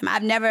hurt them. I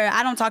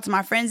don't talk to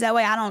my friends that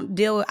way. I don't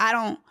do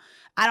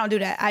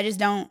that. I just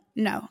don't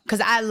know. Because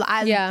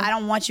I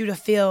don't want you to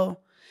feel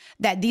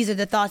that these are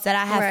the thoughts that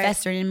I have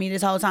festered in me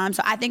this whole time.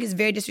 So I think it's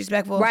very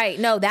disrespectful. Right.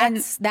 No,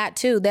 that's that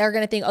too. They're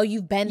going to think, oh,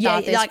 you've been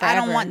thought this forever. I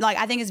don't want,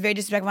 I think it's very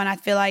disrespectful and I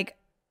feel like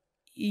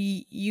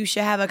you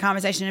should have a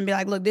conversation and be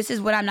like, look, this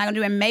is what I'm not going to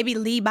do. And maybe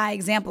lead by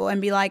example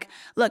and be like,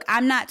 look,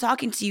 I'm not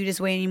talking to you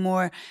this way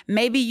anymore.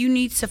 Maybe you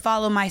need to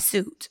follow my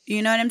suit.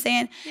 You know what I'm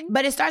saying?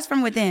 But it starts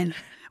from within.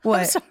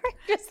 What? I'm sorry,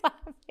 just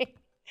laughing.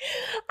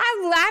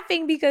 I'm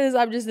laughing because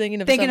I'm just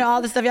thinking of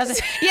all the stuff y'all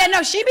said. Yeah,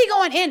 no, she be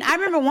going in. I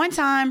remember one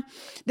time,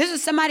 this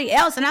was somebody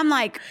else, and I'm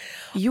like,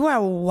 you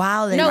are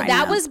wilding right now. No,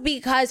 that was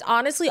because,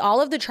 honestly,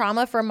 all of the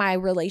trauma from my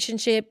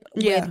relationship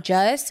with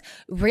Just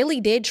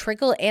really did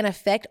trickle and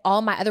affect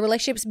all my other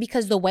relationships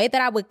because the way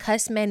that I would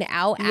cuss men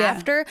out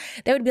after,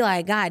 they would be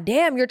like, God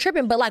damn, you're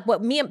tripping. But like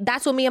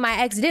that's what me and my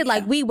ex did.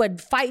 Like we would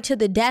fight to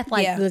the death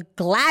like the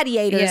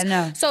gladiators. Yeah,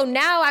 no. So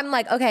now I'm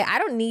like, okay, I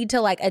don't need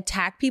to like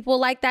attack people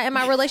like that in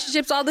my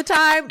relationships all the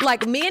time.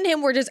 Like me and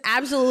him were just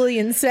absolutely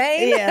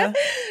insane. Yeah.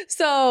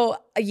 So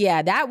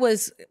yeah, that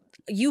was...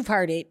 You've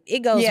heard it.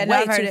 It goes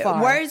way too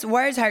far. Words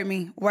hurt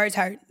me. Words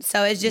hurt.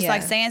 So it's just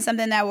like saying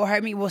something that will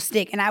hurt me will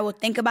stick. And I will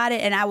think about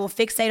it and I will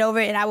fixate over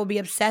it and I will be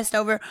obsessed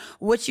over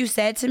what you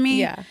said to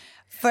me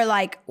for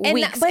like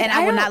weeks. And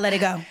I will not let it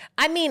go.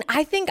 I mean,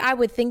 I think I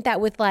would think that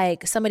with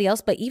like somebody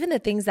else, but even the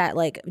things that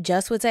like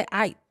Just would say,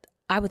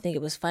 I would think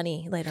it was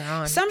funny later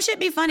on. Some shit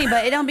be funny,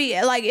 but it don't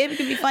be like it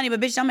could be funny,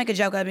 but bitch, don't make a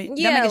joke of it.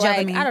 Yeah, don't make a joke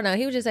of me. I don't know.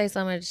 He would just say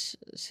so much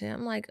shit.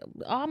 I'm like,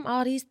 I'm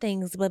all these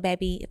things, but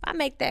baby, if I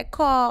make that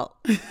call,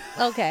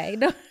 okay,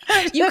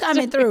 you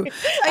coming through.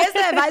 I guess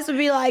the advice would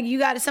be like,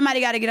 somebody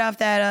got to get off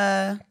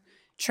that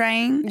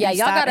train. Yeah,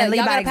 y'all gotta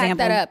pack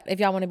that up if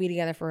y'all want to be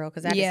together for real,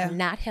 because that is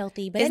not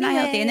healthy. But it's not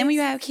healthy. And then when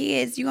you have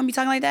kids, you gonna be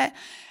talking like that.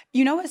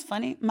 You know what's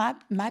funny? My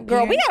girl,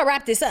 parents, we gotta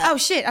wrap this up. Oh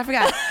shit, I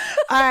forgot.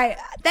 All right,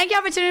 thank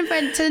y'all for tuning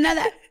in to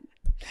another.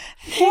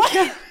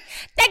 Thank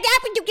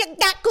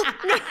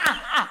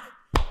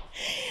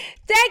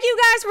you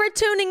guys for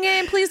tuning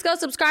in. Please go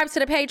subscribe to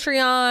the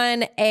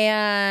Patreon,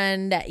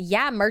 and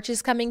merch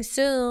is coming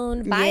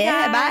soon. Bye,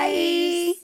 guys. Bye.